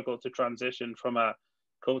very difficult to transition from a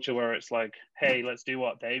culture where it's like, hey, let's do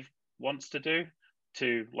what Dave wants to do,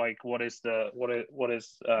 to like what is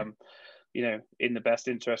in the best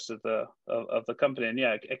interest of the company. And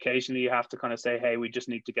yeah, occasionally you have to kind of say, hey, we just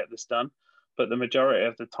need to get this done. But the majority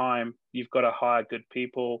of the time, you've got to hire good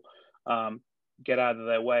people, get out of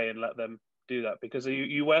their way and let them do that, because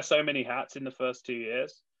you wear so many hats in the first 2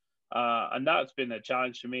 years. And that's been a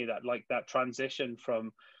challenge for me, that transition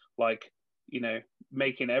from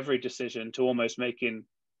making every decision to almost making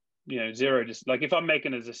zero. Just like if I'm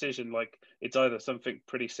making a decision, like it's either something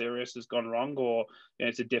pretty serious has gone wrong, or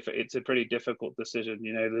it's a pretty difficult decision.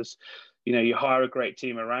 There's you hire a great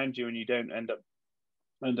team around you, and you don't end up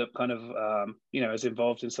kind of as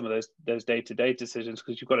involved in some of those day-to-day decisions,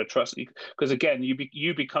 because you've got to trust. Because again,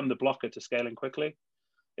 you become the blocker to scaling quickly.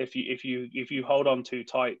 If you hold on too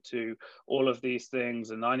tight to all of these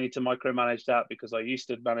things, and I need to micromanage that because I used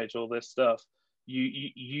to manage all this stuff,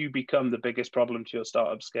 you become the biggest problem to your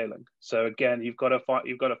startup scaling. So again, you've got to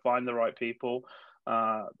find the right people,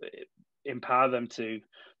 empower them to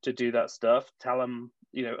do that stuff. Tell them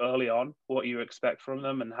early on what you expect from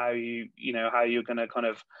them, and how you're going to kind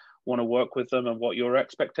of want to work with them, and what your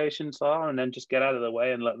expectations are, and then just get out of the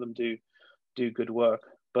way and let them do good work.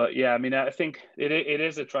 But yeah, I mean, I think it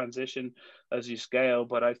is a transition as you scale.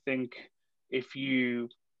 But I think if you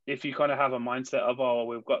kind of have a mindset of, oh,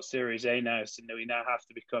 we've got Series A now, so we now have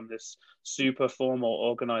to become this super formal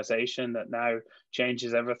organization that now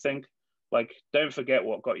changes everything. Like, don't forget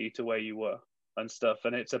what got you to where you were and stuff.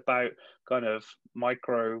 And it's about kind of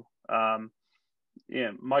micro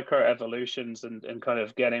evolutions and kind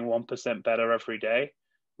of getting 1% better every day,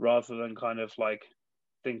 rather than kind of like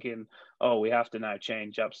thinking, oh, we have to now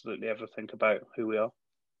change absolutely everything about who we are.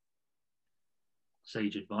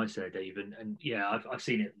 Sage advice there, Dave. And yeah, I've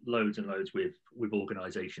seen it loads and loads with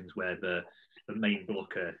organizations where the main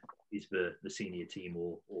blocker is the senior team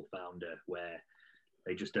or founder, where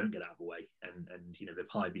they just don't get out of the way, and they've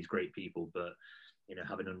hired these great people, but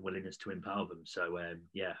have an unwillingness to empower them. So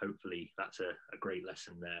yeah, hopefully that's a great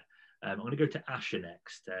lesson there. I'm going to go to Asha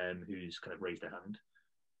next, who's kind of raised her hand.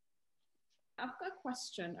 I've got a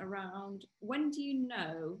question around, when do you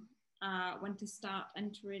know when to start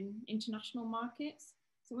entering international markets?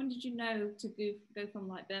 So when did you know to go from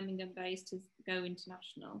like Birmingham based to go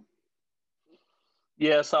international?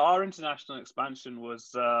 Yeah, so our international expansion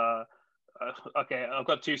was okay. I've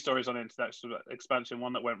got two stories on international expansion,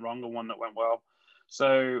 one that went wrong and one that went well.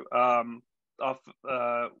 So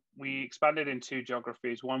we expanded in two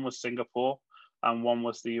geographies. One was Singapore and one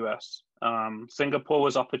was the US. Singapore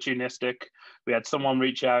was opportunistic. We had someone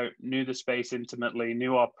reach out, knew the space intimately,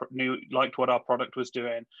 liked what our product was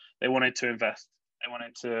doing. They wanted to invest. They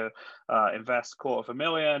wanted to invest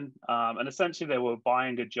 $250,000, and essentially they were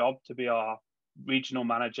buying a job to be our regional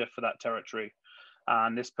manager for that territory.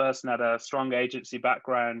 And this person had a strong agency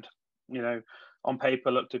background, on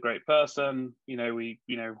paper looked a great person. We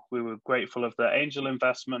were grateful of the angel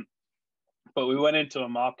investment, but we went into a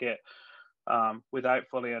market without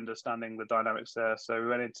fully understanding the dynamics there. So we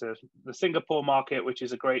went into the Singapore market, which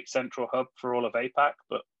is a great central hub for all of APAC,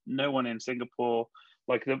 but no one in Singapore,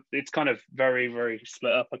 it's kind of very, very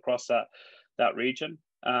split up across that region.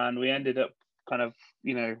 And we ended up kind of,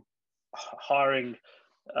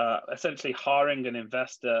 essentially hiring an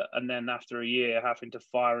investor, and then after a year having to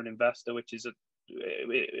fire an investor, which is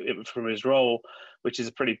from his role, which is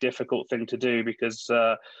a pretty difficult thing to do because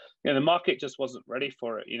the market just wasn't ready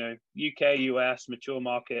for it. UK, US, mature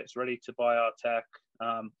markets ready to buy our tech,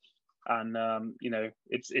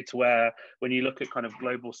 it's where when you look at kind of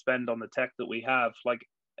global spend on the tech that we have, like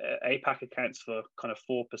APAC accounts for kind of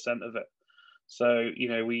 4% of it. So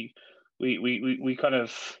we kind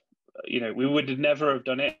of we would never have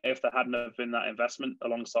done it if there hadn't have been that investment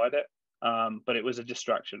alongside it. But it was a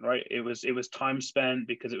distraction, right? It was time spent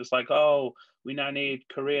because it was like, oh, we now need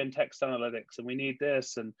Korean text analytics and we need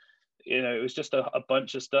this. And, it was just a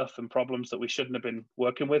bunch of stuff and problems that we shouldn't have been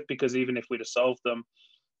working with, because even if we'd have solved them,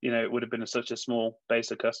 it would have been such a small base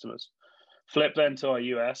of customers. Flip then to our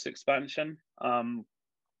US expansion. A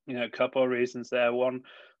couple of reasons there. One,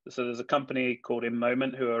 so there's a company called In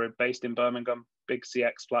Moment who are based in Birmingham, big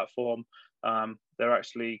CX platform. They're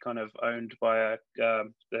actually kind of owned by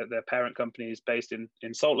their parent company is based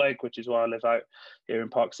in Salt Lake, which is where I live out here in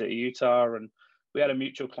Park City, Utah. And we had a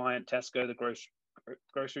mutual client, Tesco, the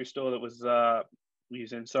grocery store that was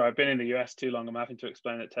using. Sorry, I've been in the US too long. I'm having to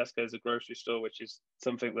explain that Tesco is a grocery store, which is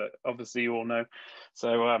something that obviously you all know.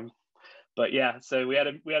 So, but yeah, so we had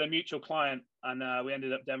a mutual client, and we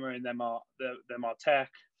ended up demoing them our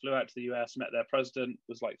tech. Flew out to the US, met their president.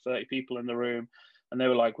 Was like 30 people in the room. And they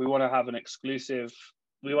were like, we want to have exclusive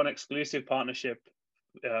partnership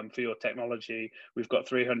for your technology. We've got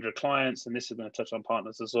 300 clients, and this is going to touch on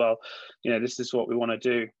partners as well. This is what we want to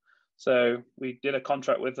do. So we did a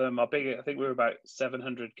contract with them. I think we were about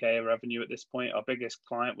 700K revenue at this point. Our biggest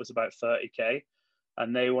client was about 30K,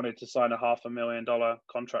 and they wanted to sign a $500,000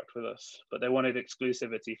 contract with us, but they wanted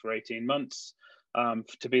exclusivity for 18 months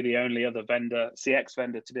to be the only other CX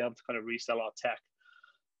vendor, to be able to kind of resell our tech.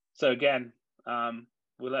 So again,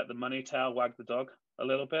 we let the money tail wag the dog a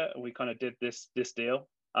little bit, and we kind of did this deal.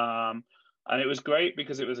 And it was great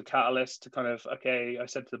because it was a catalyst to kind of, okay, I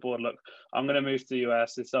said to the board, look, I'm going to move to the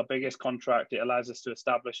US. It's our biggest contract. It allows us to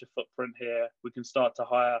establish a footprint here. We can start to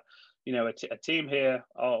hire, a team here.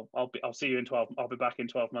 I'll see you in 12. I'll be back in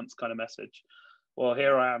 12 months kind of message. Well,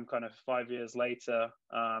 here I am kind of 5 years later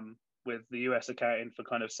with the US accounting for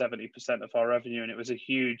kind of 70% of our revenue. And it was a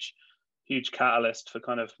huge catalyst for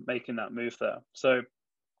kind of making that move there. So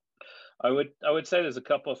I would say there's a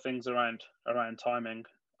couple of things around timing.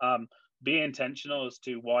 Be intentional as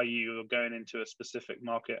to why you are going into a specific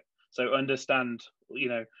market. So understand,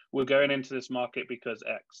 we're going into this market because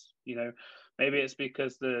X. Maybe it's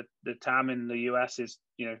because the TAM in the US is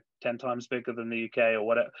 10 times bigger than the UK or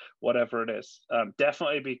whatever it is.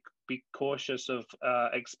 Definitely be cautious of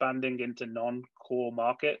expanding into non-core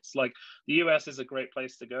markets. Like the US is a great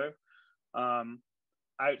place to go.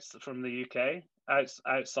 Out from the UK,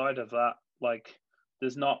 outside of that, like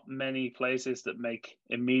there's not many places that make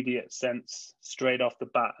immediate sense straight off the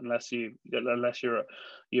bat unless you're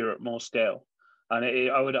at more scale. And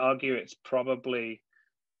I would argue it's probably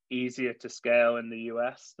easier to scale in the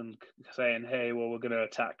US than saying, hey, well, we're going to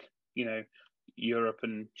attack Europe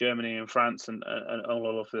and Germany and France and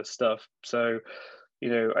all of this stuff. So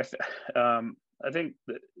I think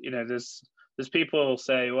that there's people who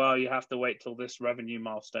say, well, you have to wait till this revenue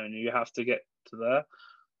milestone, you have to get to there.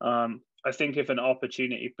 I think if an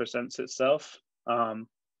opportunity presents itself,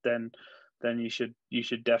 then you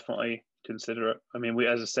should definitely consider it. I mean, we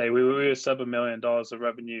were sub $1 million of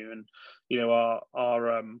revenue, and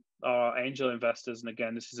our angel investors. And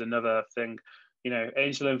again, this is another thing.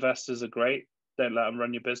 Angel investors are great. Don't let them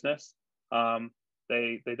run your business.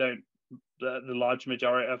 They don't. The large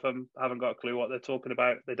majority of them haven't got a clue what they're talking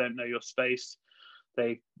about. They don't know your space.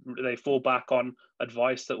 They fall back on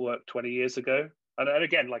advice that worked 20 years ago. And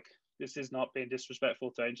again, like, this is not being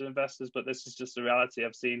disrespectful to angel investors, but this is just the reality.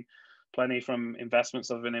 I've seen plenty from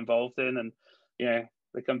investments I've been involved in, and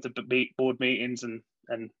they come to board meetings and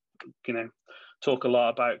talk a lot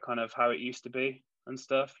about kind of how it used to be and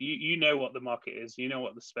stuff. You know what the market is, you know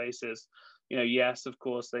what the space is. Yes, of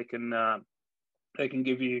course they can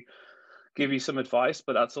give you some advice,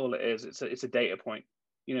 but that's all it is. It's a data point.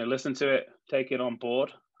 Listen to it, take it on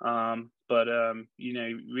board. But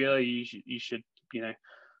really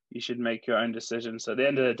you should make your own decisions. So at the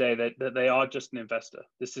end of the day, they are just an investor.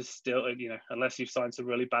 This is still, unless you've signed some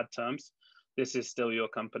really bad terms, this is still your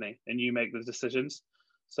company and you make the decisions.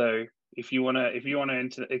 So if you want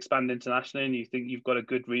to expand internationally and you think you've got a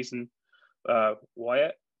good reason why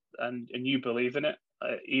it, and you believe in it,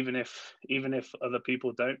 even if other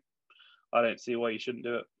people don't, I don't see why you shouldn't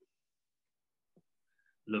do it.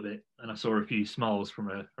 Love it. And I saw a few smiles from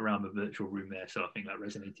around the virtual room there, so I think that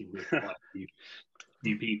resonated with quite a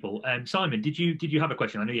few people. Simon, did you have a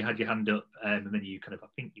question? I know you had your hand up, and then you I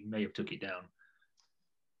think you may have took it down.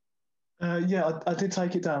 Yeah, I did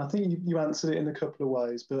take it down. I think you answered it in a couple of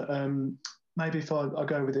ways, but maybe if I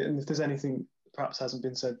go with it, and if there's anything perhaps hasn't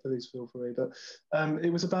been said, please feel free. But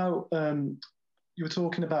it was about, you were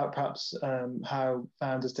talking about perhaps how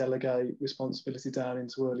founders delegate responsibility down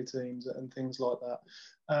into early teams and things like that.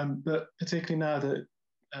 But particularly now that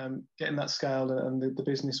getting that scale and the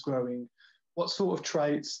business growing, what sort of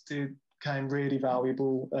traits became really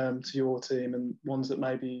valuable to your team, and ones that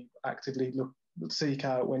maybe actively seek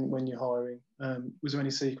out when you're hiring? Was there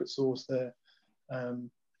any secret sauce there?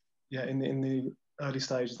 Yeah, in the early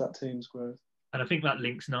stages of that team's growth. And I think that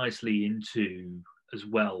links nicely into, as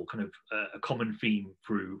well, a common theme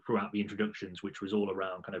throughout the introductions, which was all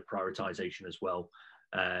around prioritization as well.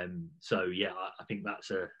 So yeah, I think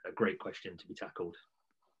that's a great question to be tackled.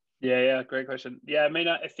 Yeah, great question. Yeah, I mean,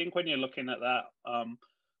 I think when you're looking at that, I'm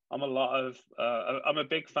a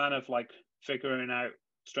big fan of figuring out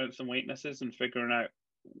strengths and weaknesses and figuring out,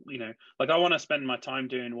 I want to spend my time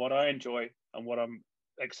doing what I enjoy and what I'm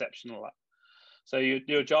exceptional at. So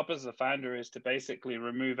your job as a founder is to basically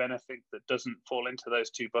remove anything that doesn't fall into those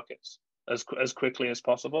two buckets as quickly as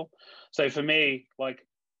possible. So for me,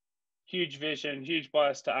 huge vision, huge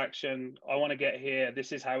bias to action. I want to get here.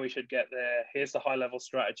 This is how we should get there. Here's the high level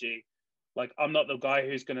strategy. I'm not the guy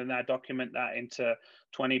who's going to now document that into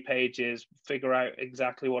 20 pages, figure out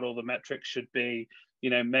exactly what all the metrics should be,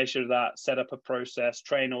 measure that, set up a process,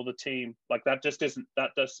 train all the team. That just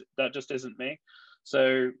isn't me.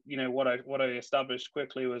 So, what I established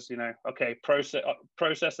quickly was, okay,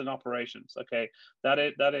 process and operations. Okay, that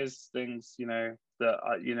is things, that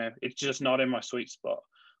it's just not in my sweet spot.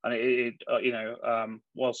 And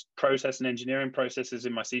whilst process and engineering process is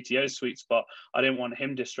in my CTO's sweet spot, I didn't want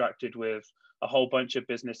him distracted with a whole bunch of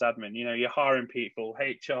business admin. You're hiring people,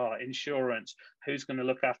 HR, insurance, who's going to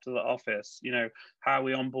look after the office, how are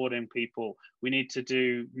we onboarding people? We need to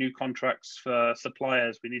do new contracts for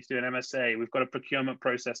suppliers. We need to do an MSA. We've got a procurement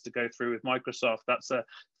process to go through with Microsoft. That's a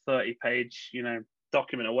 30-page,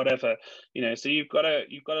 document or whatever, so you've got to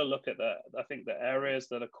look at that. I think the areas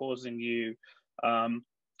that are causing you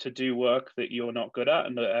to do work that you're not good at,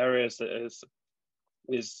 and the areas that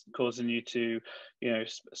is causing you to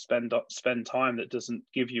spend time that doesn't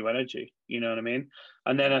give you energy, you know what I mean?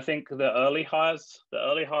 And then I think the early hires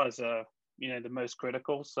are the most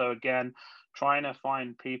critical. So again, trying to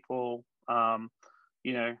find people, the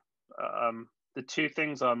two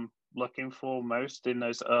things I'm looking for most in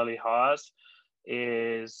those early hires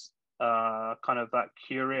is that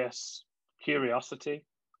curiosity,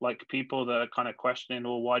 people that are questioning,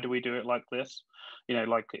 well, why do we do it like this?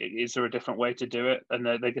 Is there a different way to do it? And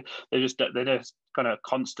they're just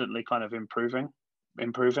constantly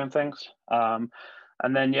improving things.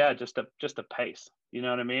 And then just a pace. You know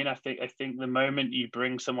what I mean? I think the moment you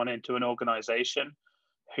bring someone into an organization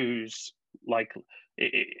who's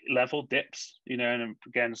level dips, and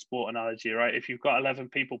again, sport analogy, right? If you've got 11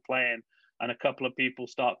 people playing and a couple of people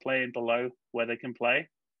start playing below where they can play,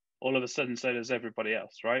 all of a sudden, so does everybody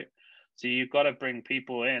else, right? So you've got to bring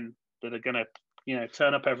people in that are going to,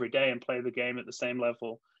 turn up every day and play the game at the same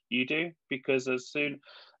level you do, because as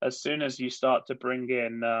soon as you start to bring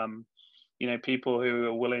in, people who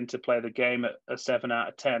are willing to play the game at a 7 out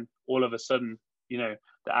of 10, all of a sudden, the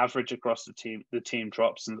average across the team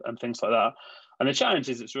drops and things like that. And the challenge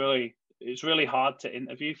is it's really hard to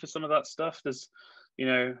interview for some of that stuff. There's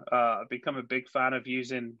I've become a big fan of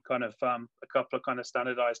using a couple of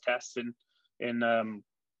standardized tests in the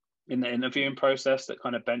interviewing process that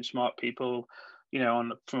benchmark people,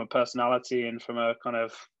 from a personality and from a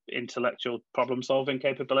intellectual problem solving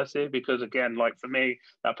capability. Because again, for me,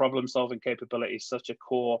 that problem solving capability is such a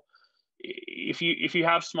core. If you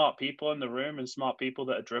have smart people in the room and smart people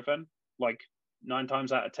that are driven, 9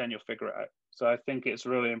 times out of 10 you'll figure it out. So I think it's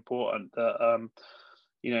really important that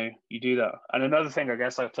you do that. And another thing I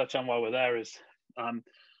guess I'll touch on while we're there is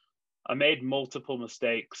I made multiple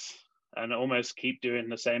mistakes and almost keep doing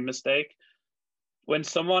the same mistake. When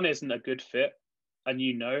someone isn't a good fit and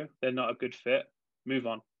they're not a good fit, move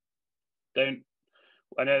on. I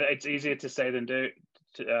know it's easier to say than do,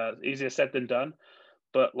 easier said than done,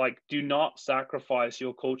 but do not sacrifice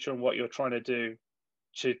your culture and what you're trying to do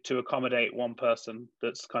to accommodate one person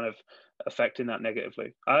that's affecting that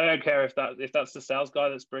negatively. I don't care if that's the sales guy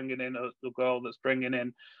that's bringing in, or the girl that's bringing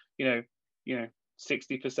in,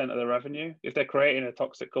 60% of the revenue. If they're creating a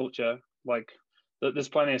toxic culture, like, there's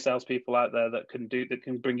plenty of salespeople out there that can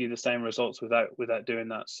bring you the same results without doing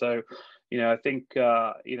that. So, I think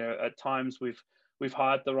at times we've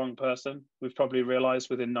hired the wrong person. We've probably realized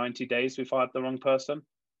within 90 days we've hired the wrong person,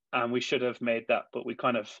 and we should have made that, but we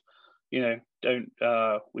kind of, don't.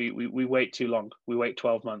 We wait too long. We wait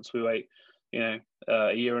 12 months. We wait,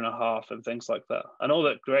 a year and a half, and things like that. And all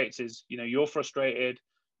that creates is, you're frustrated.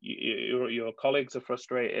 Your colleagues are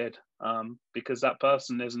frustrated because that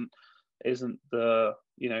person isn't the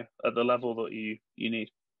at the level that you need.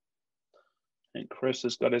 I think Chris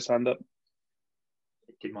has got his hand up.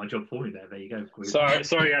 Did my job for you there. There you go. Sorry,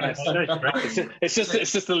 Yanis. It's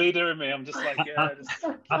just the leader in me. I'm just like,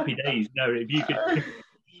 happy days. No, if you could.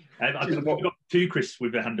 I think we've got two Chris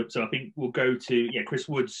with their hand up, so I think we'll go to Chris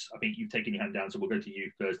Woods. I think you've taken your hand down, so we'll go to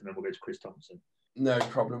you first, and then we'll go to Chris Thompson. No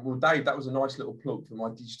problem. Well, Dave, that was a nice little plug for my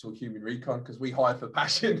digital human recon, because we hire for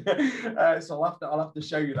passion. So I'll have to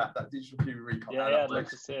show you that digital human recon. Yeah, I'd love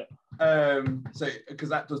to see it. So because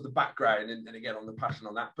that does the background, and again on the passion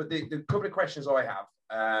on that. But the couple of questions I have.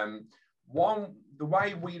 One, the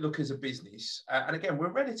way we look as a business, and again, we're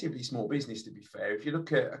a relatively small business, to be fair. If you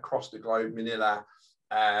look at across the globe, Manila,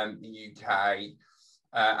 the UK,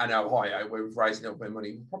 and Ohio, where we've raised a little bit of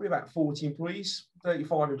money, probably about 40 employees,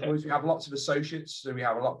 35 employees. We have lots of associates, so we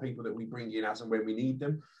have a lot of people that we bring in as and when we need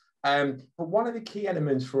them. But one of the key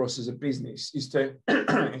elements for us as a business is to,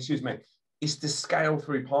 is to scale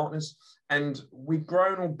through partners. And we've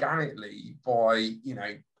grown organically by,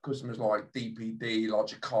 customers like DPD,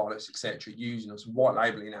 like Carruthers, etc., using us, white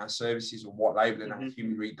labeling our services, or white labeling our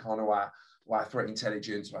human recon, or our threat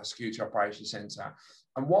intelligence, or our security operations center.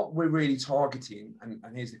 And what we're really targeting, and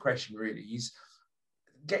here's the question really, is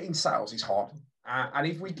getting sales is hard. And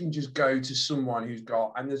if we can just go to someone who's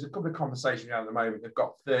got, and there's a couple of conversations at the moment, they've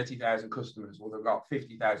got 30,000 customers, or they've got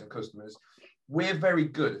 50,000 customers. We're very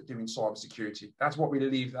good at doing cybersecurity. That's what we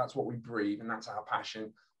live, that's what we breathe, and that's our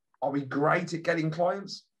passion. Are we great at getting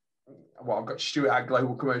clients? Well, I've got Stuart, our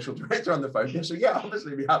global commercial director, on the phone. So yeah,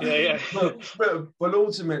 obviously we have. Yeah. But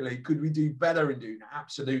ultimately, could we do better in doing that?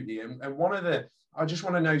 Absolutely. And one of the, I just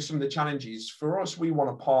want to know some of the challenges. For us, we want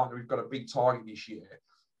to partner. We've got a big target this year.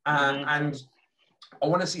 And I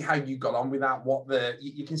want to see how you got on with that.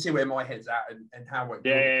 You can see where my head's at, and how it.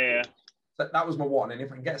 Yeah. That was my one. And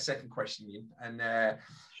if I can get a second question in, and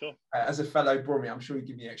sure. As a fellow Brummie, I'm sure you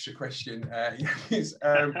give me an extra question. It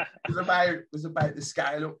was about the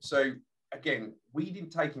scale up. So again, we didn't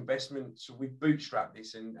take investment, so we've bootstrapped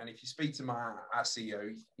this. And if you speak to our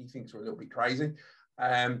CEO, he thinks we're a little bit crazy.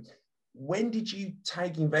 When did you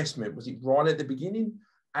take investment? Was it right at the beginning?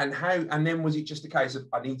 And then was it just a case of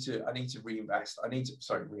I need to reinvest? I need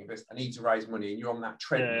to raise money, and you're on that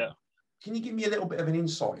treadmill. Yeah. Can you give me a little bit of an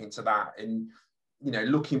insight into that, and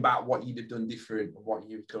looking back, what you'd have done different, or what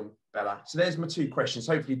you've done better? So there's my two questions.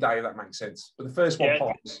 Hopefully, Dave, that makes sense. But the first one,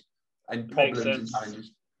 partners and problems and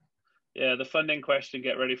challenges. Yeah, the funding question.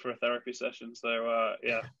 Get ready for a therapy session. So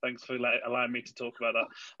thanks for allowing me to talk about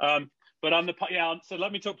that. But on so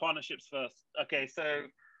let me talk partnerships first. Okay, so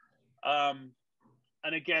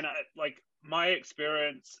and again, my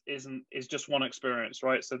experience is just one experience,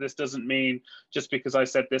 right? So this doesn't mean just because I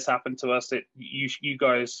said this happened to us, you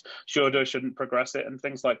guys should or shouldn't progress it and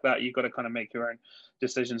things like that. You've got to kind of make your own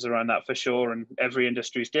decisions around that for sure. And every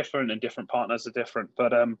industry is different, and different partners are different.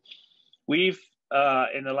 But we've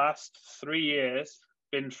in the last 3 years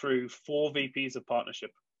been through 4 VPs of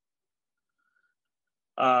partnership,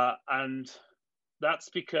 and that's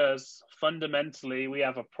because fundamentally we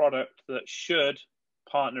have a product that should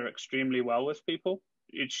partner extremely well with people.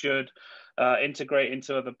 It should integrate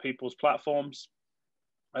into other people's platforms.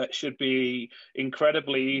 It should be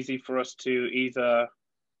incredibly easy for us to either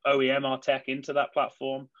OEM our tech into that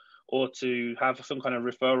platform, or to have some kind of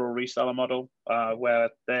referral reseller model where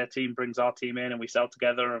their team brings our team in and we sell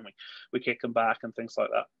together, and we kick them back and things like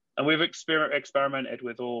that. And we've experimented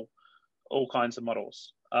with all kinds of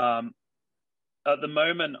models. At the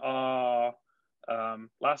moment, our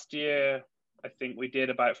last year, I think we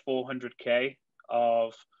did about 400K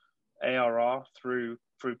of ARR through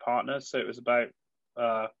partners. So it was about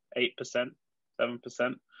 8%,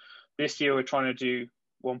 7%. This year, we're trying to do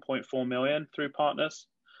 1.4 million through partners.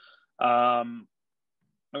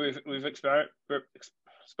 We've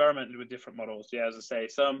experimented with different models. Yeah, as I say,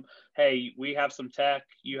 some, hey, we have some tech,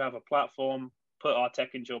 you have a platform, put our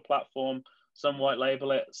tech into your platform. Some white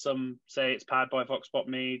label it. Some say it's powered by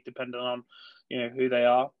Voxpopme, depending on, who they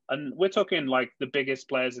are. And we're talking like the biggest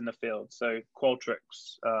players in the field. So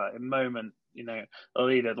Qualtrics, in Moment, a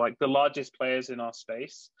leader, like the largest players in our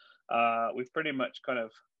space. We've pretty much kind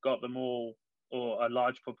of got them all, or a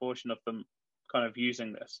large proportion of them, kind of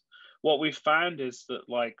using this. What we've found is that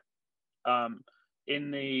like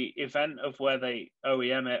in the event of where they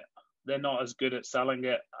OEM it, they're not as good at selling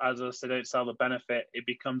it as us. They don't sell the benefit. It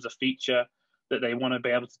becomes a feature that they want to be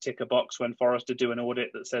able to tick a box when Forrester do an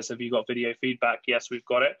audit that says, have you got video feedback? Yes, we've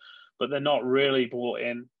got it. But they're not really bought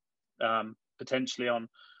in potentially on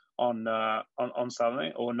selling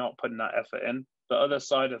it, or not putting that effort in. The other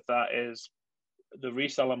side of that is the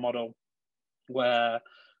reseller model, where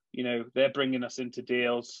they're bringing us into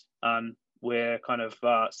deals and we're kind of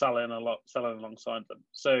selling alongside them.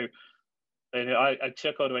 So I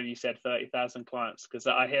chuckled when you said 30,000 clients, because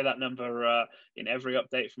I hear that number in every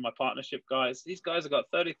update from my partnership guys. These guys have got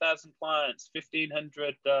 30,000 clients,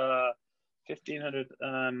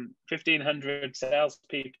 1,500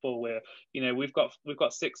 salespeople. Where we've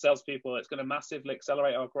got 6 salespeople. It's going to massively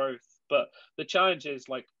accelerate our growth. But the challenge is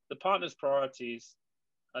like the partners' priorities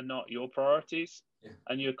are not your priorities,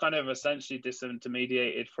 and you're kind of essentially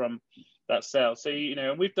disintermediated from that sale. So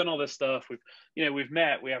and we've done all this stuff. We've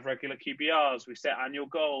met. We have regular QBRs. We set annual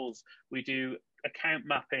goals. We do account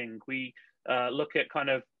mapping. We look at kind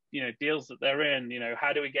of deals that they're in.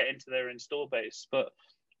 How do we get into their install base? But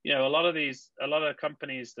a lot of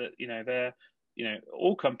companies that they're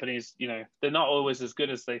all companies they're not always as good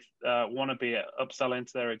as they want to be at upselling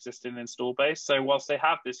to their existing install base. So whilst they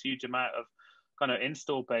have this huge amount of kind of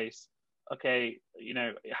install base, okay,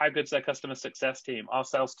 how good's their customer success team? Our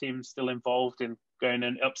sales team still involved in going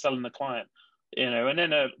and upselling the client? And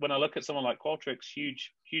then when I look at someone like Qualtrics,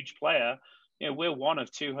 huge player, we're one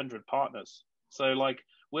of 200 partners. So like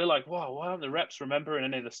we're like, wow, why aren't the reps remembering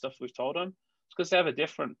any of the stuff we've told them? It's because they have a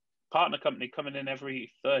different partner company coming in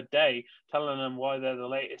every third day telling them why they're the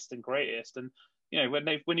latest and greatest. And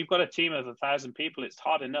when you've got a team of 1,000 people, it's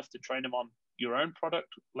hard enough to train them on your own product,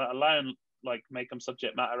 let alone like make them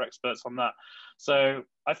subject matter experts on that. So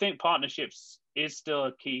I think partnerships is still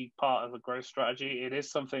a key part of a growth strategy. It is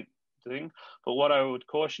something to think, but what I would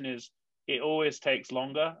caution is it always takes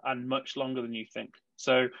longer, and much longer than you think.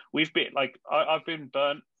 So we've been like, I've been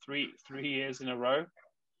burnt three years in a row,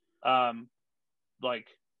 like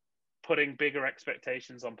putting bigger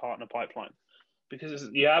expectations on partner pipeline, because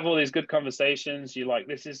you have all these good conversations. You're like,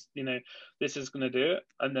 this is going to do it,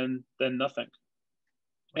 and then nothing.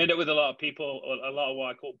 End up with a lot of people, or a lot of what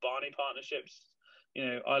I call Barney partnerships.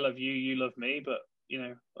 I love you, you love me, but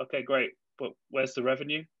okay, great, but where's the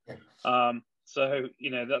revenue? So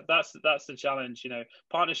that's the challenge.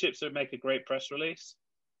 Partnerships that make a great press release,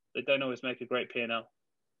 they don't always make a great P&L.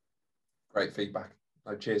 Great feedback.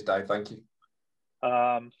 Cheers, Dave. Thank you.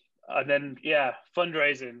 And then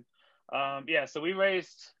fundraising. So we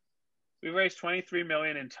raised 23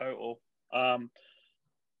 million in total. I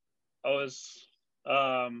was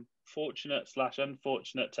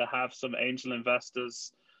fortunate/unfortunate to have some angel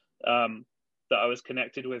investors that I was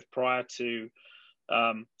connected with prior to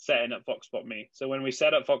setting up Voxpopme. So when we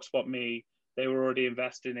set up Voxpopme, they were already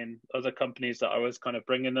investing in other companies that I was kind of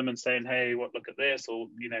bringing them and saying, hey, look at this, or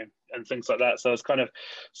and things like that. So I was kind of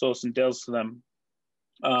sourcing deals to them.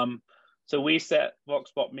 So we set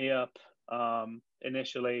Voxpopme up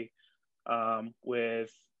initially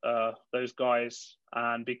with those guys,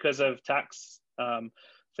 and because of tax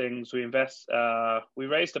things, we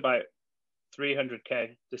raised about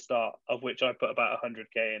 300k to start, of which I put about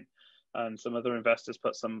 100k in, and some other investors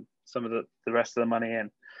put some of the rest of the money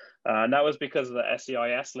in, and that was because of the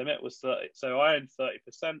SEIS limit was 30. So I owned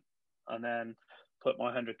 30%, and then put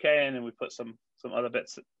my 100k in, and we put some other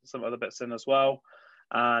bits in as well.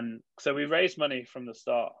 And so we raised money from the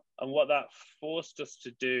start, and what that forced us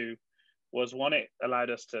to do was, one, it allowed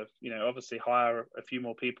us to obviously hire a few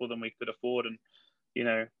more people than we could afford, and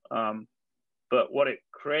but what it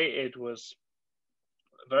created was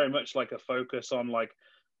very much like a focus on like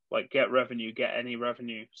get revenue, get any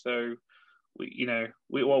revenue. So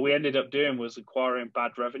what we ended up doing was acquiring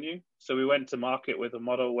bad revenue. So we went to market with a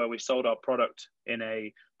model where we sold our product in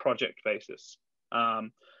a project basis.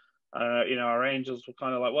 Our angels were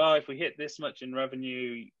kind of like, well, if we hit this much in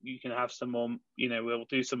revenue, you can have some more, we'll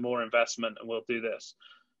do some more investment and we'll do this,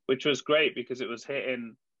 which was great because it was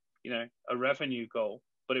hitting, a revenue goal,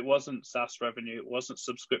 but it wasn't SaaS revenue. It wasn't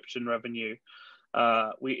subscription revenue.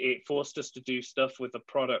 It forced us to do stuff with the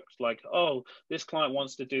product, like, oh, this client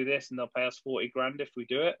wants to do this and they'll pay us 40 grand if we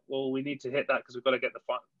do it. Well, we need to hit that because we've got to get the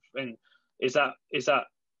thing. Is that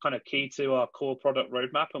kind of key to our core product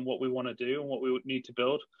roadmap and what we want to do and what we would need to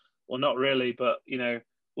build? Well, not really, but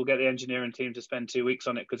we'll get the engineering team to spend 2 weeks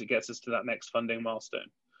on it because it gets us to that next funding milestone.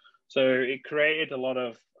 So it created a lot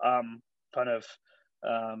of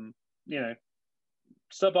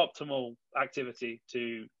suboptimal activity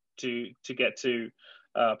to get to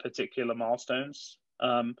particular milestones.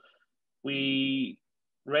 We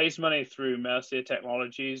raised money through Mercia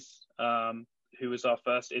Technologies, who was our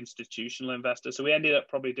first institutional investor. So we ended up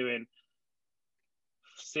probably doing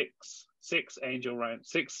six angel rounds,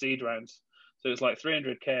 6 seed rounds. So it was like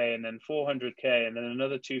 300K and then 400K and then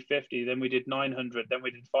another 250. Then we did 900. Then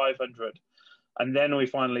we did 500. And then we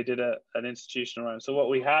finally did an institutional round. So what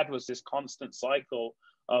we had was this constant cycle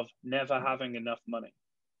of never having enough money,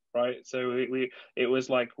 right? So it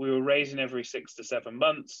was like we were raising every 6 to 7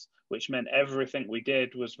 months, which meant everything we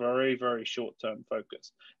did was very, very short-term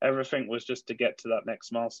focused. Everything was just to get to that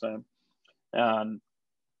next milestone.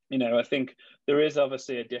 I think there is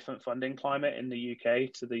obviously a different funding climate in the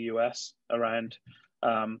UK to the US around,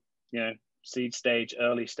 seed stage,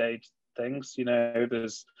 early stage things.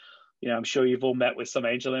 There's, I'm sure you've all met with some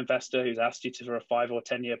angel investor who's asked you for a 5 or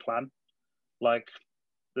 10 year plan. Like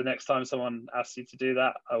the next time someone asks you to do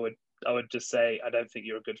that, I would just say, I don't think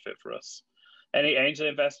you're a good fit for us. Any angel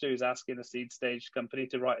investor who's asking a seed stage company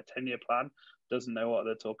to write a 10-year plan doesn't know what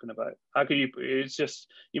they're talking about. How could you? It's just,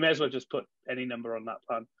 you may as well just put any number on that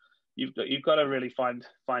plan. You've got to really find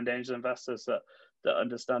angel investors that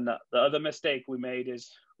understand that. The other mistake we made is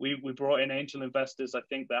we brought in angel investors, I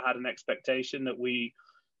think, that had an expectation that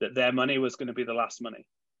their money was going to be the last money,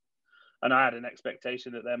 and I had an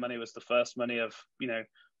expectation that their money was the first money of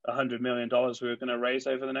 $100 million we were going to raise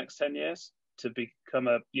over the next 10 years to become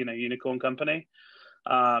a unicorn company,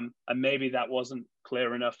 and maybe that wasn't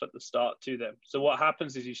clear enough at the start to them. So what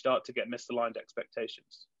happens is you start to get misaligned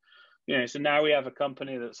expectations. So now we have a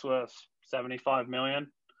company that's worth 75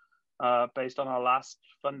 million based on our last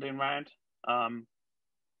funding round,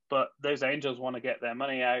 but those angels want to get their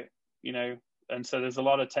money out, and so there's a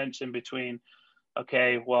lot of tension between,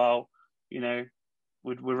 okay, well,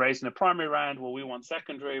 we're raising a primary round, well, we want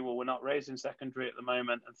secondary, well, we're not raising secondary at the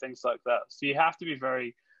moment, and things like that. So you have to be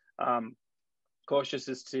very cautious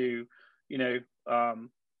as to, be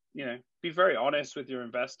very honest with your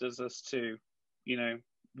investors as to,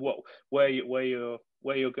 where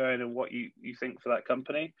you're going and what you think for that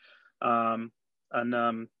company. The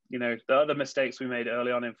other mistakes we made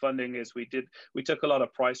early on in funding is we took a lot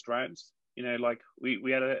of priced rounds. Like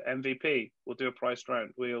we had an MVP, we'll do a priced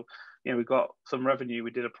round. We got some revenue,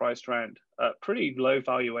 we did a priced round at pretty low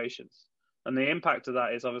valuations. And the impact of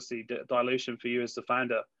that is obviously dilution for you as the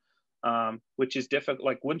founder, which is difficult.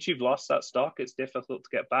 Like once you've lost that stock, it's difficult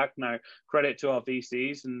to get back. Now, credit to our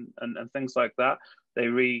VCs and things like that. They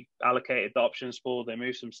reallocated the options pool, they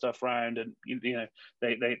moved some stuff around, and they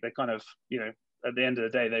kind of, at the end of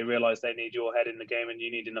the day, they realize they need your head in the game and you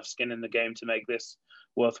need enough skin in the game to make this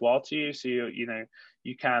worthwhile to you. So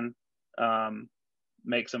you can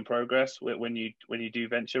make some progress when you do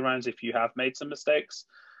venture rounds if you have made some mistakes.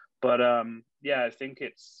 But I think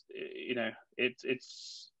it's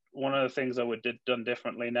one of the things I would have done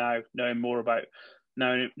differently now, knowing more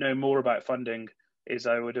about funding, is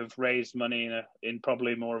I would have raised money in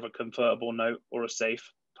probably more of a convertible note or a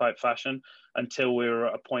safe type fashion until we were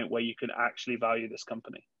at a point where you can actually value this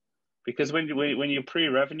company. Because when you're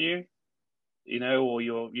pre-revenue, or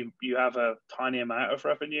you have a tiny amount of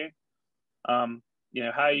revenue, how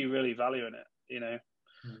are you really valuing it?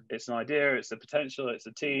 It's an idea, it's the potential, it's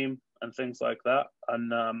a team, and things like that.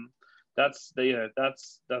 And that's there.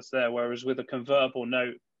 Whereas with a convertible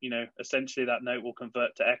note, essentially that note will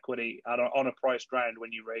convert to equity on a priced round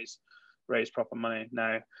when you raise proper money.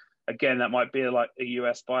 Now, again, that might be like a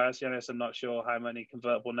US bias, Yanis. I'm not sure how many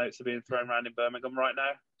convertible notes are being thrown around in Birmingham right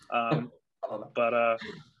now.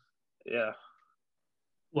 Yeah.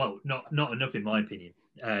 Well, not enough in my opinion,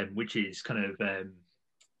 which is kind of an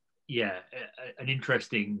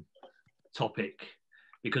interesting topic,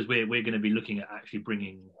 because we're going to be looking at actually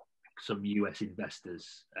bringing some US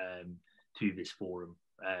investors to this forum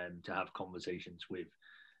to have conversations with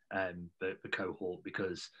the cohort,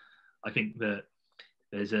 because I think that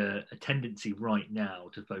there's a tendency right now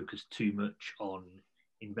to focus too much on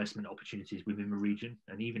investment opportunities within the region.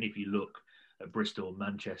 And even if you look at Bristol,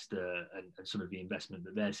 Manchester, and some of the investment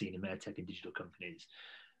that they're seeing in their tech and digital companies,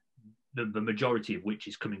 the majority of which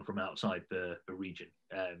is coming from outside the region,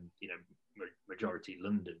 majority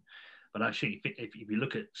London. But actually, if you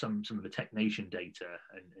look at some of the Tech Nation data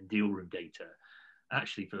and deal room data,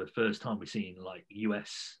 actually for the first time we're seeing like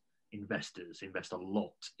US investors invest a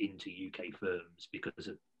lot into UK firms because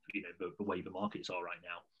of the way the markets are right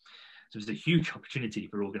now. So there's a huge opportunity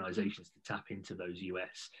for organizations to tap into those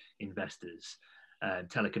US investors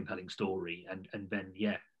tell a compelling story, and then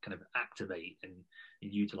kind of activate and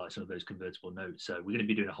utilize some of those convertible notes. So we're going to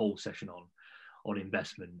be doing a whole session on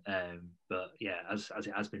investment, but yeah, as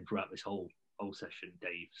it has been throughout this whole session,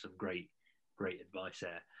 Dave, some great advice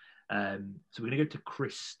there. So we're going to go to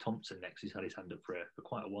Chris Thompson next, who's had his hand up for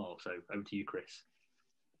quite a while. So over to you, Chris.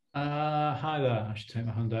 Hi there. I should take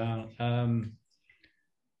my hand down.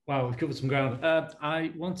 Wow, we've covered some ground.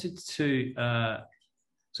 I wanted to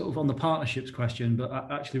sort of on the partnerships question, but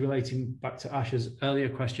actually relating back to Ash's earlier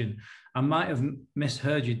question, I might have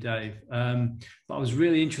misheard you, Dave, but I was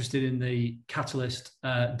really interested in the Catalyst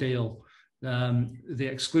deal, the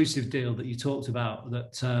exclusive deal that you talked about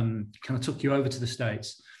that kind of took you over to the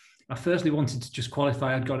States. I firstly wanted to just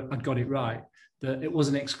qualify I'd got it right, that it was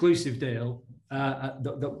an exclusive deal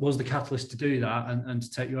that was the catalyst to do that and to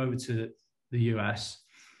take you over to the US.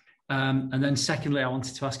 And then secondly, I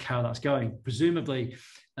wanted to ask how that's going. Presumably,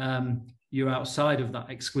 you're outside of that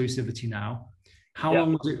exclusivity now. How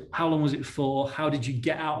long was it for? How did you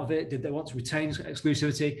get out of it? Did they want to retain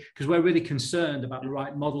exclusivity? Because we're really concerned about the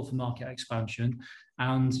right model for market expansion.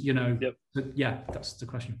 And, that's the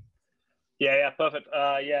question. Yeah, perfect.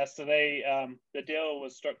 So the deal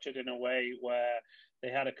was structured in a way where they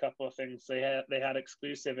had a couple of things. They had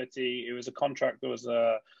exclusivity. It was a contract that was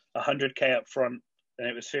 100K up front. Then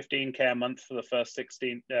it was 15K a month for the first 6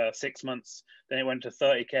 months. Then it went to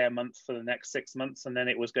 30K a month for the next 6 months, and then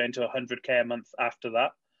it was going to 100K a month after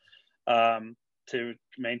that to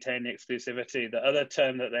maintain the exclusivity. The other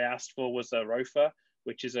term that they asked for was a ROFA,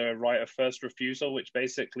 which is a right of first refusal, which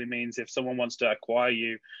basically means if someone wants to acquire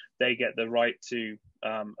you, they get the right to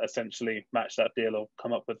essentially match that deal or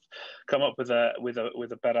come up with a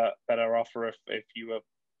better offer if you were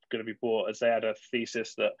going to be bought, as they had a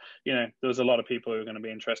thesis that there was a lot of people who were going to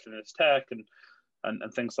be interested in this tech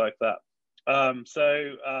and things like that.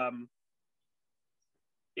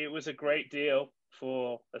 It was a great deal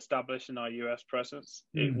for establishing our US presence.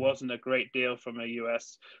 It wasn't a great deal from an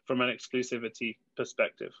exclusivity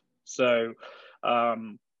perspective. So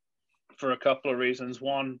for a couple of reasons.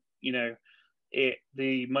 One, the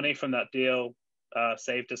money from that deal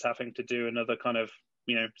saved us having to do another kind of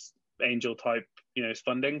angel type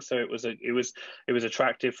funding, so it was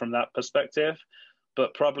attractive from that perspective.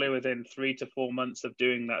 But probably within 3 to 4 months of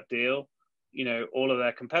doing that deal, all of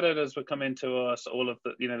their competitors were coming to us. All of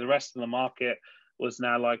the rest of the market was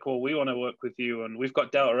now like, well, we want to work with you, and we've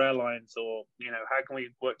got Delta Airlines, or how can we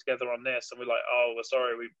work together on this? And we're like, oh, we're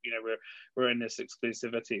sorry, we're in this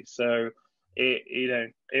exclusivity. So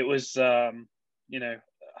it was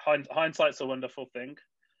hindsight's a wonderful thing.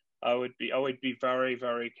 I would be very,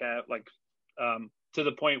 very careful, to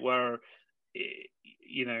the point where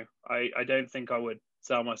I don't think I would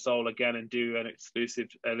sell my soul again and do an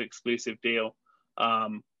exclusive deal.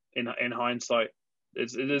 In hindsight,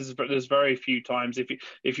 there's very few times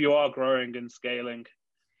if you are growing and scaling,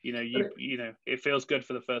 it feels good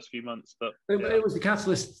for the first few months, but it was the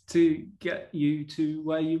catalyst to get you to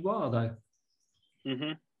where you are, though.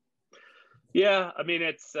 Mm-hmm. Yeah, I mean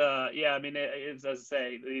it's as I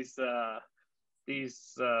say,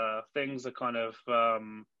 these things are kind of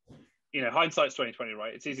hindsight's 2020,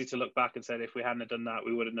 right? It's easy to look back and say if we hadn't have done that,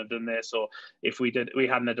 we wouldn't have done this, or if we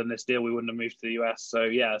hadn't have done this deal, we wouldn't have moved to the US. So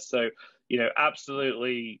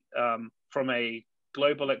absolutely, from a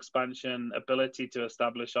global expansion ability to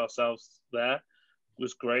establish ourselves there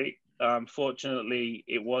was great. Fortunately,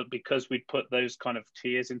 it was because we'd put those kind of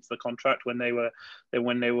tiers into the contract when they were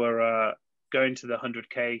going to the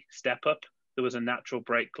 100K step up. There was a natural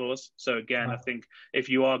break clause. So again, I think if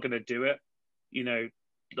you are going to do it,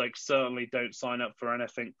 certainly don't sign up for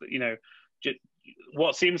anything that,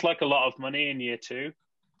 what seems like a lot of money in year 2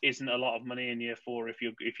 isn't a lot of money in year 4 if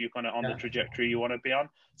you're kind of on the trajectory you want to be on.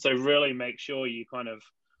 So really make sure you kind of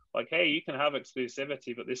hey, you can have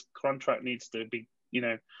exclusivity, but this contract needs to be,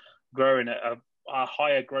 growing at a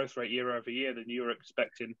higher growth rate year over year than you were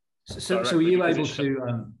expecting. So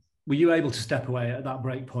were you able to step away at that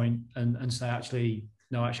break point and say, actually,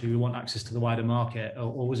 we want access to the wider market,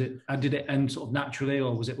 or was it? Did it end sort of naturally,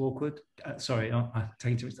 or was it awkward? Sorry, I'm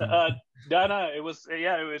taking too much time. No, it was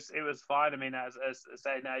fine. I mean, as I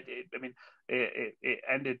say, no, it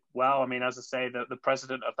ended well. I mean, as I say, the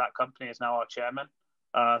president of that company is now our chairman.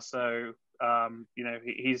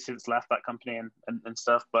 He's since left that company and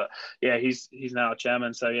stuff, but yeah, he's now our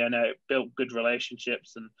chairman. So yeah, no, it built good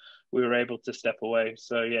relationships, and we were able to step away.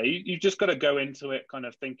 So yeah, you just got to go into it kind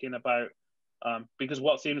of thinking about. Because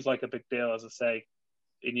what seems like a big deal, as I say,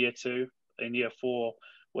 in year 2, in year 4,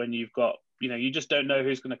 when you've got, you just don't know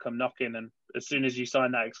who's going to come knocking, and as soon as you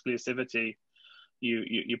sign that exclusivity,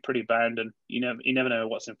 you're pretty bound, and you never know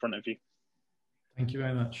what's in front of you. Thank you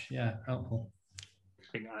very much. Yeah, helpful. I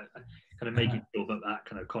think kind of making sure that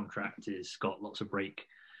kind of contract has got lots of break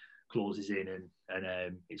clauses in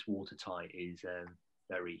and it's watertight is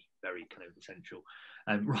very, very kind of essential.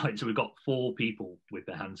 Right, so we've got 4 people with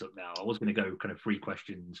their hands up now. I was going to go kind of 3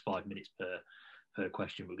 questions, 5 minutes per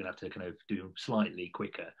question. We're going to have to kind of do them slightly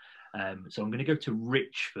quicker. So I'm going to go to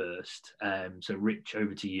Rich first. So Rich,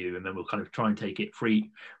 over to you, and then we'll kind of try and take it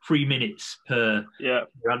 3 minutes per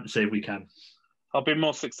answer if we can. I'll be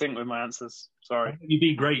more succinct with my answers. Sorry. You'd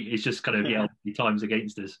be great. It's just kind of the time's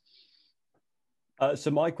against us.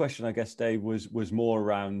 So my question, I guess, Dave, was more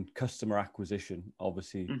around customer acquisition.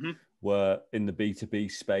 Obviously, we're in the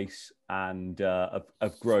B2B space and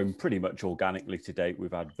have grown pretty much organically to date.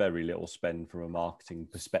 We've had very little spend from a marketing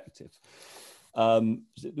perspective.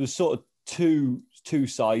 There's sort of two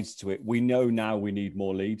sides to it. We know now we need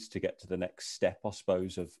more leads to get to the next step, I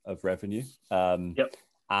suppose, of revenue.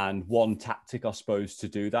 And one tactic, I suppose, to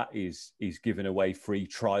do that is giving away free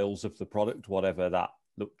trials of the product, whatever that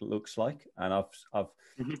looks like. And I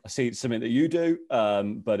see it's something that you do,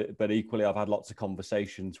 but equally I've had lots of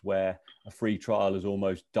conversations where a free trial has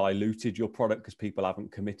almost diluted your product because people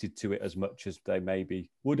haven't committed to it as much as they maybe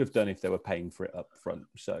would have done if they were paying for it up front.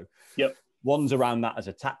 So one's around that as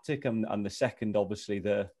a tactic, and the second, obviously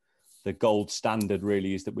the gold standard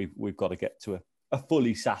really is that we've got to get to a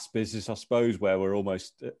fully SaaS business, I suppose, where we're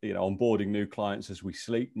almost onboarding new clients as we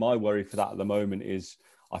sleep. My worry for that at the moment is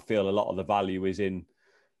I feel a lot of the value is in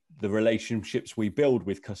the relationships we build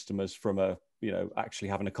with customers from actually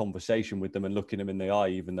having a conversation with them and looking them in the eye,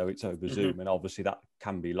 even though it's over Zoom. And obviously that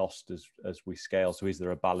can be lost as we scale. So is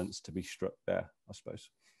there a balance to be struck there, I suppose?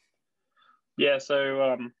 Yeah.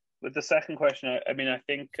 So with the second question, I mean, I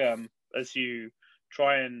think as you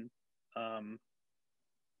try and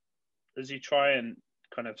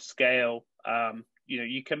kind of scale,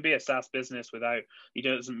 you can be a SaaS business without, it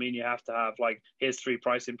doesn't mean you have to have like, here's 3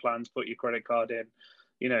 pricing plans, put your credit card in,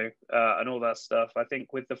 and all that stuff. I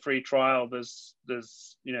think with the free trial, there's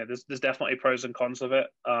definitely pros and cons of it.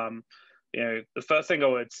 The first thing I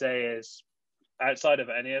would say is, outside of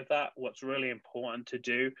any of that, what's really important to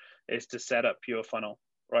do is to set up your funnel,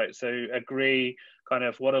 right? So agree kind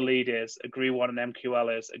of what a lead is, agree what an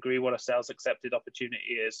MQL is, agree what a sales accepted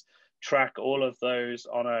opportunity is, track all of those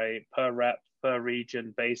on a per rep, per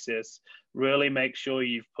region basis. Really make sure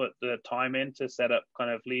you've put the time in to set up kind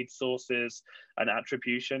of lead sources and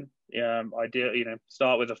attribution. Ideally,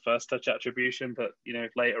 start with a first touch attribution, but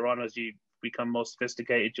later on, as you become more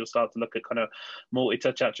sophisticated, you'll start to look at kind of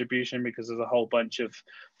multi-touch attribution, because there's a whole bunch of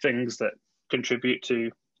things that contribute to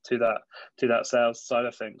that sales side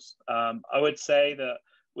of things. I would say that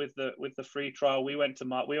with the free trial, we went to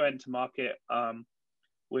market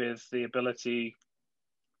with the ability.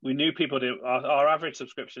 We knew people do. Our average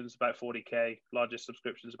subscription is about 40K. Largest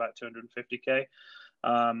subscription is about 250K.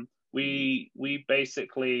 We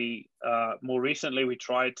basically more recently we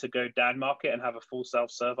tried to go down market and have a full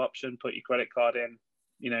self-serve option. Put your credit card in,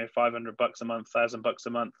 $500 a month, $1,000 a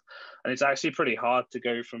month, and it's actually pretty hard to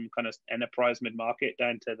go from kind of enterprise mid-market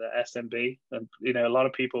down to the SMB. And a lot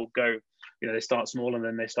of people go, they start small and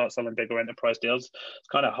then they start selling bigger enterprise deals. It's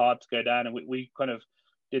kind of hard to go down, and we kind of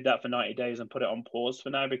did that for 90 days and put it on pause for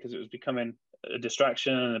now because it was becoming a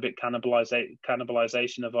distraction and a bit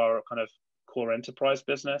cannibalization of our kind of core enterprise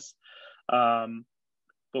business. But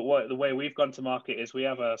the way we've gone to market is we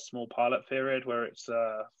have a small pilot period where it's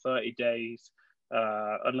 30 days,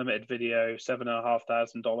 unlimited video,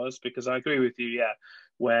 $7,500. Because I agree with you,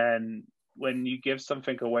 when you give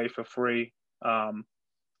something away for free,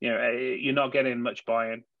 you're not getting much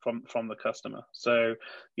buy-in from the customer. So,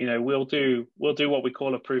 we'll do what we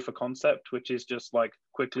call a proof of concept, which is just like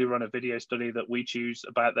quickly run a video study that we choose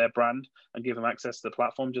about their brand and give them access to the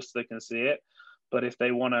platform just so they can see it. But if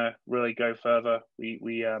they want to really go further, we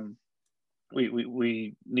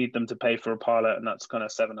need them to pay for a pilot, and that's kind of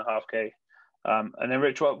 $7,500. And then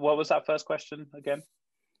Rich, what was that first question again?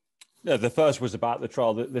 Yeah, the first was about the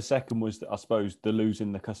trial. The second was, I suppose, the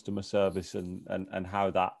losing the customer service and how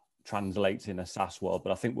that translates in a SaaS world.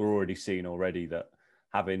 But I think we're already seeing that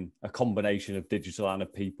having a combination of digital and a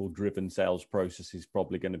people-driven sales process is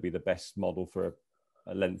probably going to be the best model for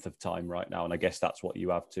a length of time right now. And I guess that's what you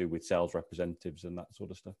have to with sales representatives and that sort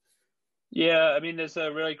of stuff. Yeah, I mean, there's a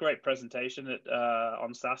really great presentation that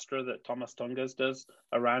on Sastra that Thomas Tungas does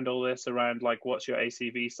around all this, around like, what's your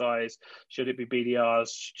ACV size? Should it be BDRs?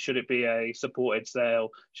 Should it be a supported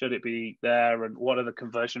sale? Should it be there? And what are the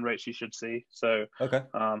conversion rates you should see? So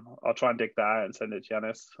I'll try and dig that out and send it to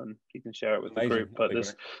Yanis, and you can share it with the group. But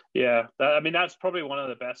that's probably one of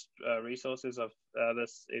the best resources of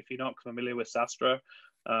this. If you're not familiar with Sastra,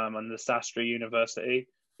 and the Sastre University.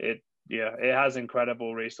 It has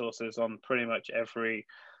incredible resources on pretty much every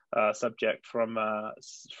subject from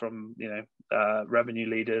revenue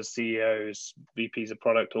leaders, CEOs, VPs of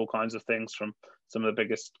product, all kinds of things from some of the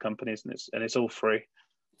biggest companies, and it's all free.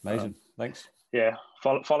 Amazing, thanks. Yeah,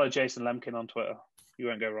 follow Jason Lemkin on Twitter. You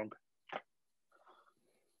won't go wrong.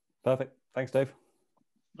 Perfect. Thanks, Dave.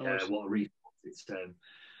 What a resource. It's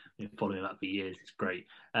following that for years. It's great.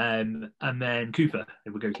 And then Cooper,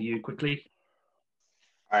 if we go to you quickly.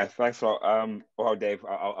 All right, thanks a lot. Well, Dave,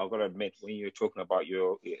 I've got to admit, when you were talking about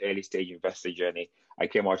your early stage investor journey, I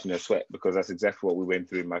came out in a sweat because that's exactly what we went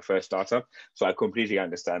through in my first startup. So I completely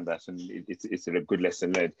understand that, and it's a good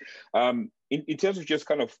lesson learned. In terms of just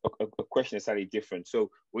kind of a question that's slightly different.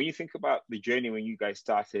 So when you think about the journey when you guys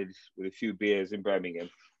started with a few beers in Birmingham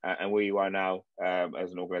and where you are now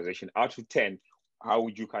as an organization, out of 10, how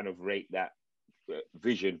would you kind of rate that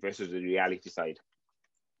vision versus the reality side?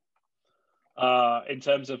 In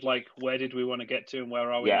terms of like, where did we want to get to and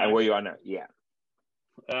where are we? Yeah, and where you are now. Yeah.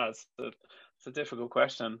 It's a difficult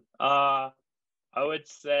question. I would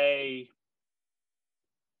say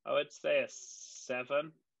a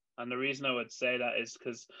 7. And the reason I would say that is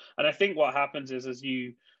because, and I think what happens is as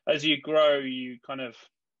you grow, you kind of,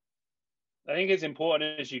 I think it's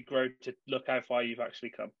important as you grow to look how far you've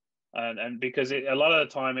actually come. And because a lot of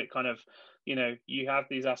the time it kind of, you have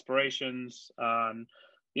these aspirations,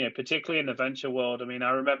 particularly in the venture world. I mean,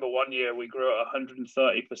 I remember one year we grew at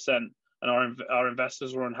 130%, and our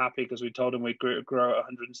investors were unhappy because we told them we'd grow at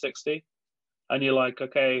 160. And you're like,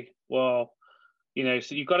 okay, well,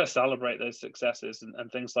 so you've got to celebrate those successes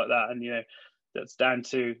and things like that. And, that's down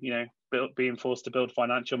to, being forced to build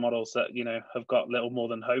financial models that, have got little more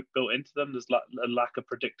than hope built into them. There's a lack of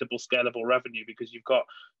predictable, scalable revenue because you've got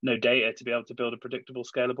no data to be able to build a predictable,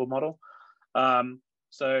 scalable model.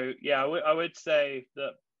 So yeah, I would say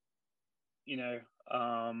that,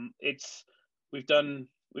 we've done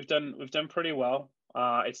pretty well.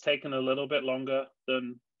 It's taken a little bit longer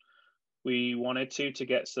than we wanted to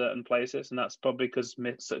get certain places, and that's probably because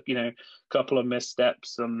a couple of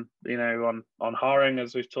missteps on hiring,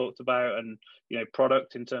 as we've talked about, and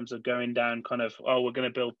product in terms of going down kind of, oh, we're going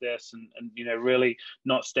to build this, and really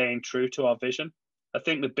not staying true to our vision. I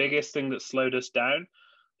think the biggest thing that slowed us down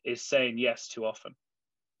is saying yes too often.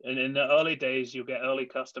 And in the early days, you'll get early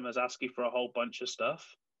customers asking for a whole bunch of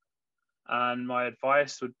stuff. And my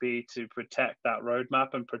advice would be to protect that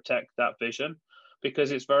roadmap and protect that vision,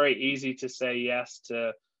 because it's very easy to say yes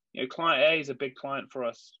to, client A is a big client for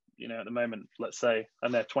us, at the moment, let's say,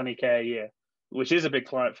 and they're 20K a year, which is a big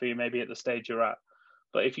client for you, maybe at the stage you're at.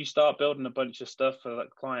 But if you start building a bunch of stuff for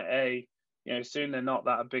that client A, soon they're not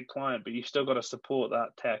that a big client, but you've still got to support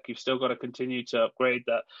that tech. You've still got to continue to upgrade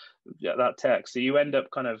that tech. So you end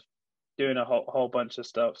up kind of doing a whole bunch of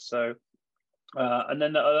stuff. So, and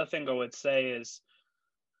then the other thing I would say is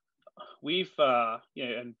we've,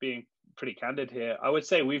 and being pretty candid here, I would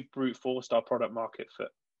say we've brute forced our product market fit.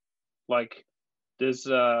 Like there's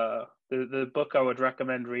the book I would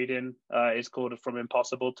recommend reading is called From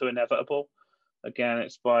Impossible to Inevitable. Again,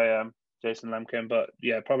 it's by Jason Lemkin, but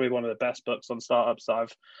yeah, probably one of the best books on startups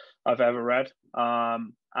that I've ever read.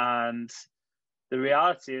 And the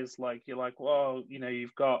reality is, like, you're like, well,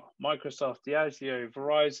 you've got Microsoft, Diageo,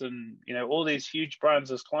 Verizon, all these huge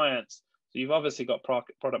brands as clients. So you've obviously got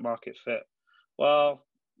product market fit. Well,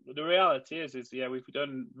 the reality is yeah, we've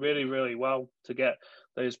done really, really well to get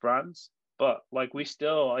those brands. But like, we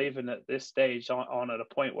still, even at this stage, aren't at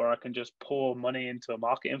a point where I can just pour money into a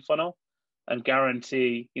marketing funnel and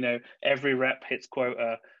guarantee, every rep hits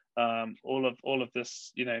quota, all of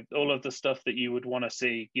this, all of the stuff that you would want to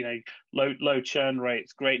see, low churn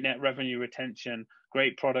rates, great net revenue retention,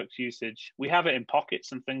 great product usage. We have it in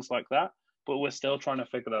pockets and things like that, but we're still trying to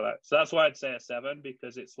figure that out. So that's why I'd say a 7,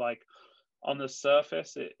 because it's like, on the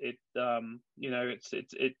surface, it's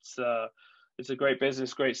a great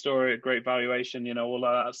business, great story, a great valuation, all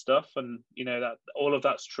of that stuff, and that all of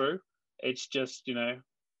that's true. It's just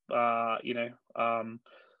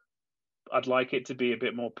I'd like it to be a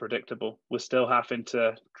bit more predictable. We're still having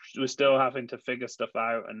to figure stuff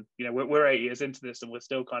out, and we're 8 years into this, and we're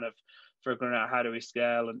still kind of figuring out how do we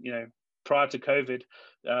scale. And prior to COVID,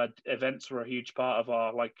 events were a huge part of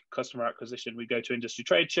our customer acquisition. We'd go to industry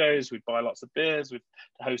trade shows, we'd buy lots of beers, we'd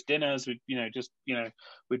host dinners, we'd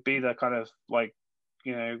we'd be the kind of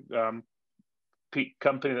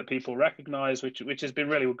company that people recognize, which has been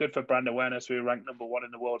really good for brand awareness. We were ranked number 1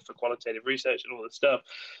 in the world for qualitative research and all this stuff.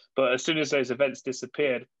 But as soon as those events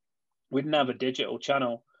disappeared, we didn't have a digital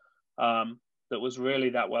channel that was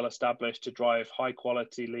really that well established to drive high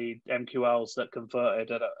quality lead MQLs that converted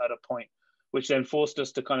at a point. which then forced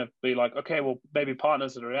us to kind of be like, okay, well, maybe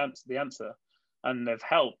partners are the answer, and they've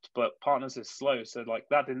helped, but partners is slow. So like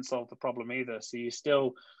that didn't solve the problem either. So you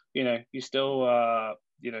still, you're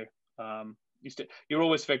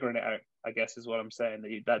always figuring it out, I guess is what I'm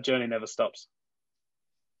saying. That journey never stops.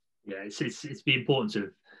 Yeah, it's the importance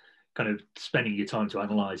of kind of spending your time to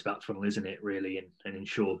analyze that funnel, isn't it, really, and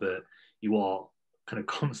ensure that you are kind of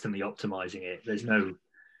constantly optimizing it. There's no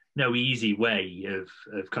easy way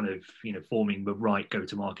of kind of forming the right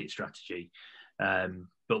go-to-market strategy.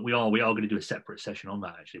 But we are going to do a separate session on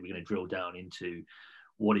that. Actually, we're going to drill down into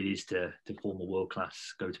what it is to form a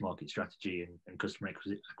world-class go-to-market strategy and customer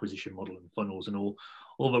acquisition model and funnels and all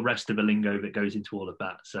the rest of the lingo that goes into all of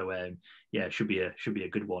that. So yeah, should be a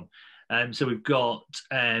good one. So we've got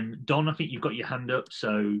Don. I think you've got your hand up.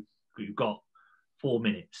 So we've got 4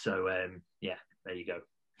 minutes. So yeah, there you go.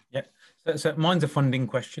 Yeah. So mine's a funding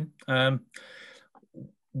question.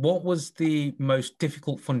 What was the most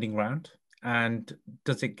difficult funding round, and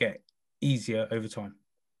does it get easier over time?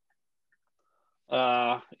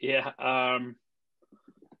 Yeah. I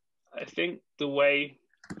think the way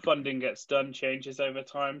funding gets done changes over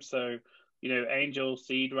time. So, angel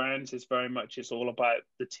seed rounds is very much, it's all about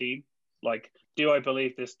the team. Like, do I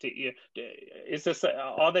believe this team?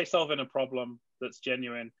 Are they solving a problem that's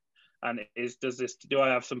genuine? And do I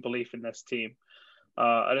have some belief in this team?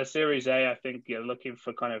 At a Series A, I think you're looking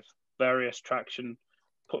for kind of various traction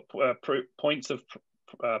points of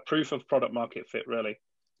proof of product market fit, really,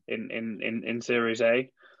 in Series A.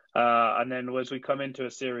 And then as we come into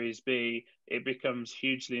a Series B, it becomes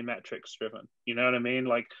hugely metrics driven. You know what I mean?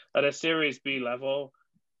 Like at a Series B level,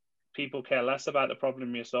 people care less about the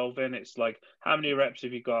problem you're solving. It's like, how many reps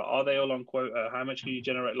have you got? Are they all on quota? How much can you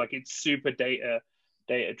generate? Like, it's super data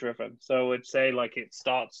driven. So I'd say like it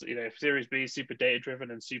starts, if Series B is super data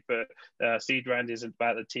driven and super seed round isn't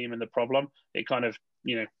about the team and the problem, it kind of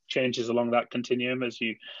changes along that continuum as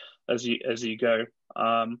you go.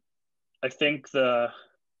 I think the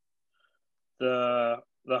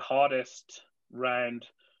hardest round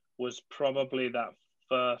was probably that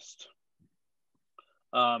first,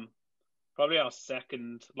 probably our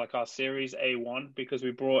second, like our Series A1, because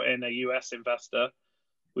we brought in a US investor,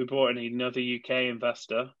 we brought in another UK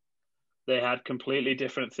investor. They had completely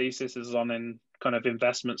different theses on in kind of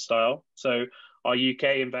investment style. So our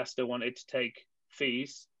UK investor wanted to take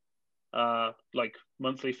fees, like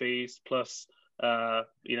monthly fees plus a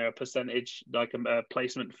percentage, like a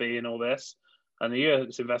placement fee and all this. And the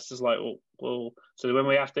US investor's like, well, so when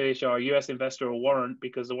we have to issue our US investor a warrant,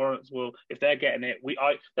 because the warrants will, if they're getting it,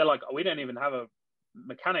 they're like, we don't even have a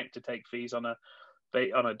mechanic to take fees on a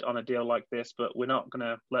deal like this, but we're not going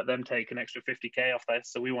to let them take an extra 50K off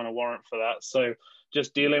this, so we want a warrant for that. So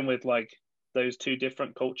just dealing with like those two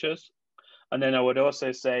different cultures. And then I would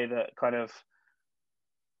also say that kind of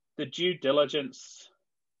the due diligence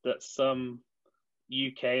that some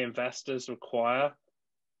UK investors require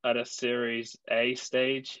at a Series A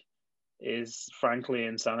stage is frankly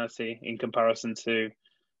insanity in comparison to,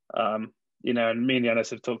 and me and Yanis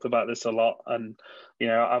have talked about this a lot, and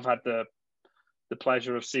I've had the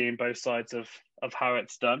pleasure of seeing both sides of how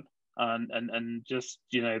it's done, and just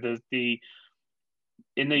the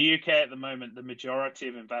in the UK at the moment, the majority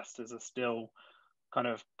of investors are still kind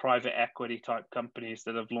of private equity type companies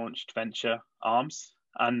that have launched venture arms,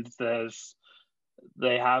 and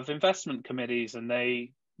they have investment committees, and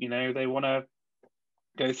they want to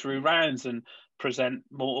go through rounds and present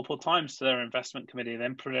multiple times to their investment committee, and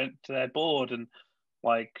then present to their board, and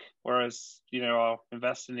like, whereas our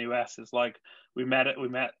investor in the US is like, we met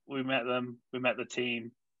the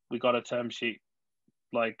team, we got a term sheet,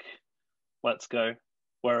 like, let's go.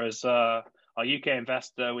 Whereas our UK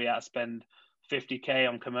investor, we had to spend 50K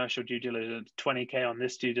on commercial due diligence, 20K on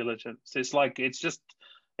this due diligence. It's like, it's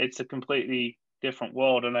a completely different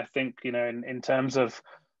world. And I think in terms of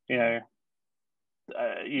the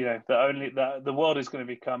world is going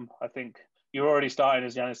to become, I think you're already starting,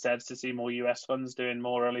 as Yanis said, to see more US funds doing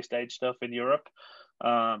more early stage stuff in Europe.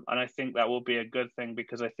 And I think that will be a good thing,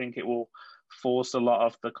 because I think it will force a lot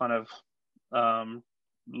of the kind of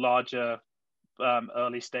larger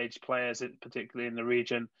early stage players, particularly in the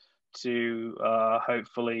region, to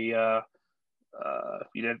hopefully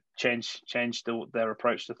change their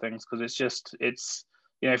approach to things. Because it's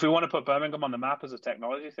if we want to put Birmingham on the map as a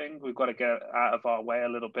technology thing, we've got to get out of our way a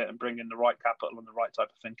little bit and bring in the right capital and the right type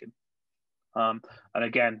of thinking. And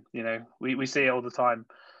again, we see it all the time.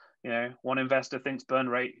 One investor thinks burn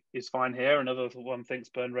rate is fine here, another one thinks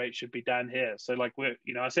burn rate should be down here. So like I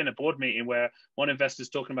was in a board meeting where one investor's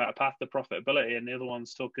talking about a path to profitability and the other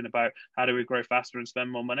one's talking about how do we grow faster and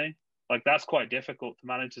spend more money. Like, that's quite difficult to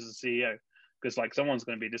manage as a CEO. because like someone's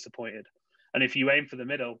going to be disappointed, and if you aim for the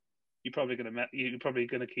middle, you're probably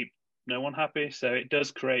going to keep no one happy. So it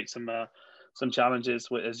does create some challenges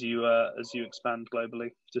as you expand globally,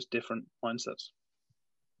 just different mindsets.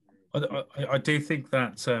 I do think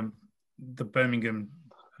that the Birmingham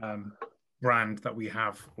brand that we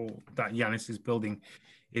have, or that Yanis is building,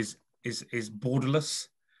 is borderless,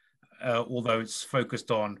 although it's focused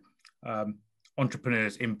on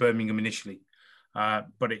entrepreneurs in Birmingham initially.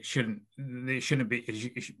 But it shouldn't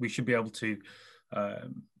be. We should be able to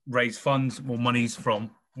raise funds, more monies from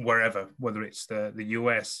wherever, whether it's the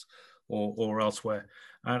US or elsewhere.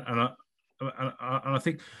 And I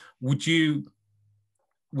think, would you,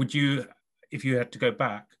 if you had to go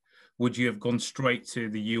back, would you have gone straight to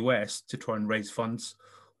the US to try and raise funds,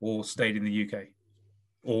 or stayed in the UK?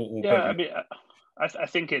 Or yeah, I mean, I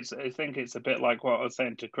think it's a bit like what I was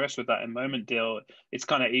saying to Chris with that in-moment deal. It's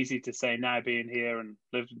kind of easy to say now, being here and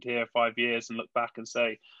lived here 5 years, and look back and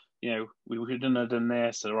say, you know, we couldn't have done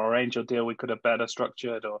this, or our angel deal we could have better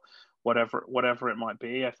structured, or whatever it might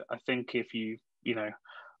be. I think if you know,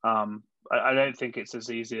 I don't think it's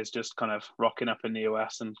as easy as just kind of rocking up in the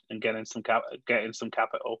US and getting some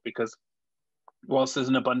capital, because whilst there's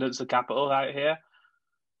an abundance of capital out here,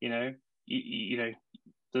 you know,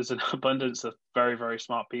 there's an abundance of very, very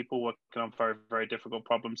smart people working on very, very difficult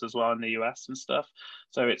problems as well in the US and stuff.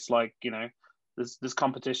 So it's like, you know, there's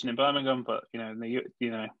competition in Birmingham, but you know,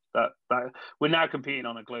 that we're now competing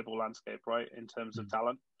on a global landscape, right? In terms of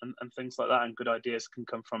talent and things like that, and good ideas can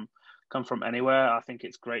come from anywhere. I think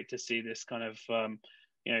it's great to see this kind of,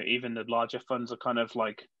 you know, even the larger funds are kind of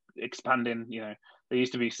like expanding. You know, there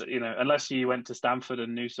used to be, you know, unless you went to Stanford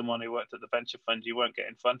and knew someone who worked at the venture fund, you weren't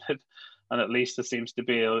getting funded. And at least there seems to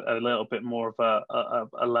be a little bit more of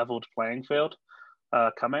a leveled playing field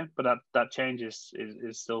coming, but that change is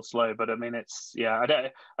still slow. But I mean, it's, yeah,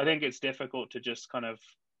 I think it's difficult to just kind of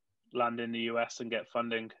land in the US and get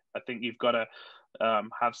funding. I think you've got to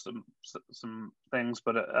have some things,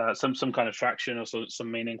 but some kind of traction, or some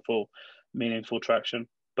meaningful traction.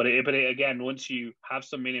 But again, once you have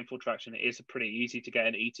some meaningful traction, it is pretty easy to get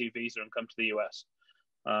an E2 visa and come to the US.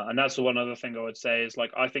 And that's the one other thing I would say is,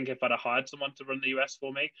 like, I think if I'd have hired someone to run the US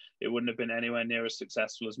for me, it wouldn't have been anywhere near as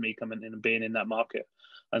successful as me coming in and being in that market.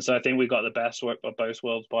 And so I think we got the best work of both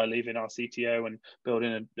worlds by leaving our CTO and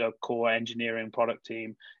building a core engineering product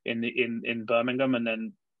team in Birmingham, and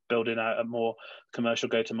then building out a more commercial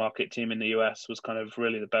go-to-market team in the US was kind of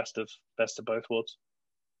really the best of both worlds.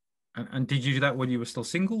 And did you do that when you were still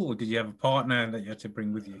single, or did you have a partner that you had to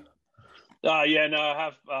bring with you? Yeah, no,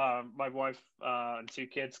 I have my wife and 2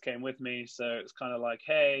 kids came with me. So it's kind of like,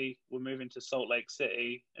 hey, we're moving to Salt Lake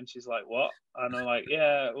City. And she's like, what? And I'm like,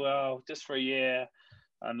 yeah, well, just for a year.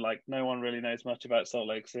 And like, no one really knows much about Salt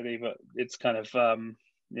Lake City, but it's kind of,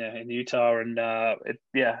 yeah, in Utah. And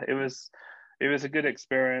it was a good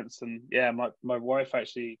experience. And yeah, my wife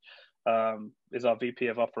actually is our VP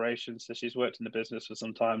of operations. So she's worked in the business for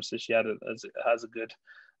some time. So she has a good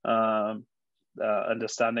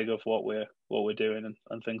understanding of what we're doing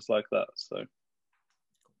and things like that. So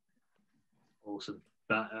awesome.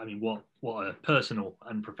 That, I mean, what a personal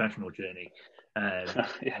and professional journey.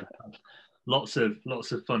 Yeah. Lots of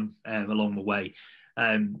fun along the way.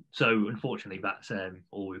 So unfortunately, that's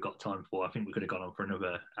all we've got time for. I think we could have gone on for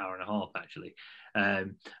another hour and a half, actually.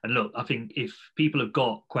 And look, I think if people have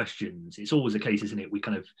got questions, it's always a case, isn't it? We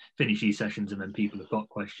kind of finish these sessions and then people have got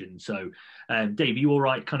questions. So, Dave, are you all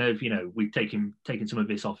right? Kind of, you know, we've taken some of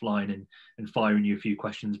this offline and firing you a few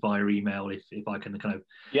questions via email if I can kind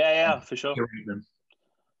of for sure. Them.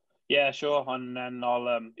 Yeah, sure. And then I'll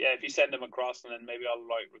if you send them across, and then maybe I'll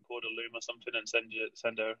like record a Loom or something and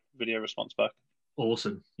send a video response back.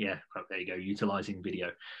 Awesome. Yeah, there you go. Utilizing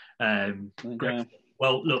video. Okay. Great.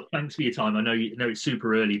 Well, look, thanks for your time. I know it's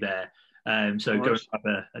super early there. So go and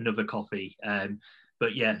have another coffee.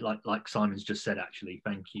 But yeah, like Simon's just said, actually,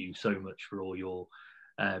 thank you so much for all your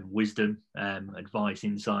wisdom, advice,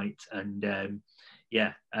 insight, and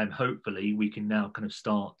hopefully we can now kind of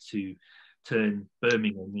start to turn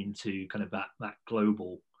Birmingham into kind of that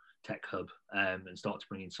global tech hub, and start to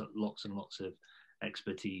bring in lots and lots of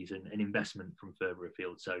expertise and investment from further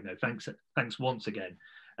afield. So no, thanks once again.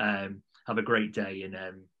 Have a great day, and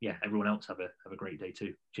everyone else have a great day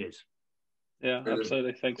too. Cheers. Yeah,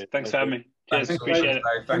 absolutely. Thanks for having me. Cheers. Appreciate it.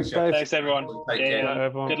 Thanks, everyone. Take care.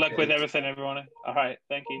 Good luck with everything, everyone. All right.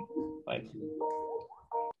 Thank you. Bye.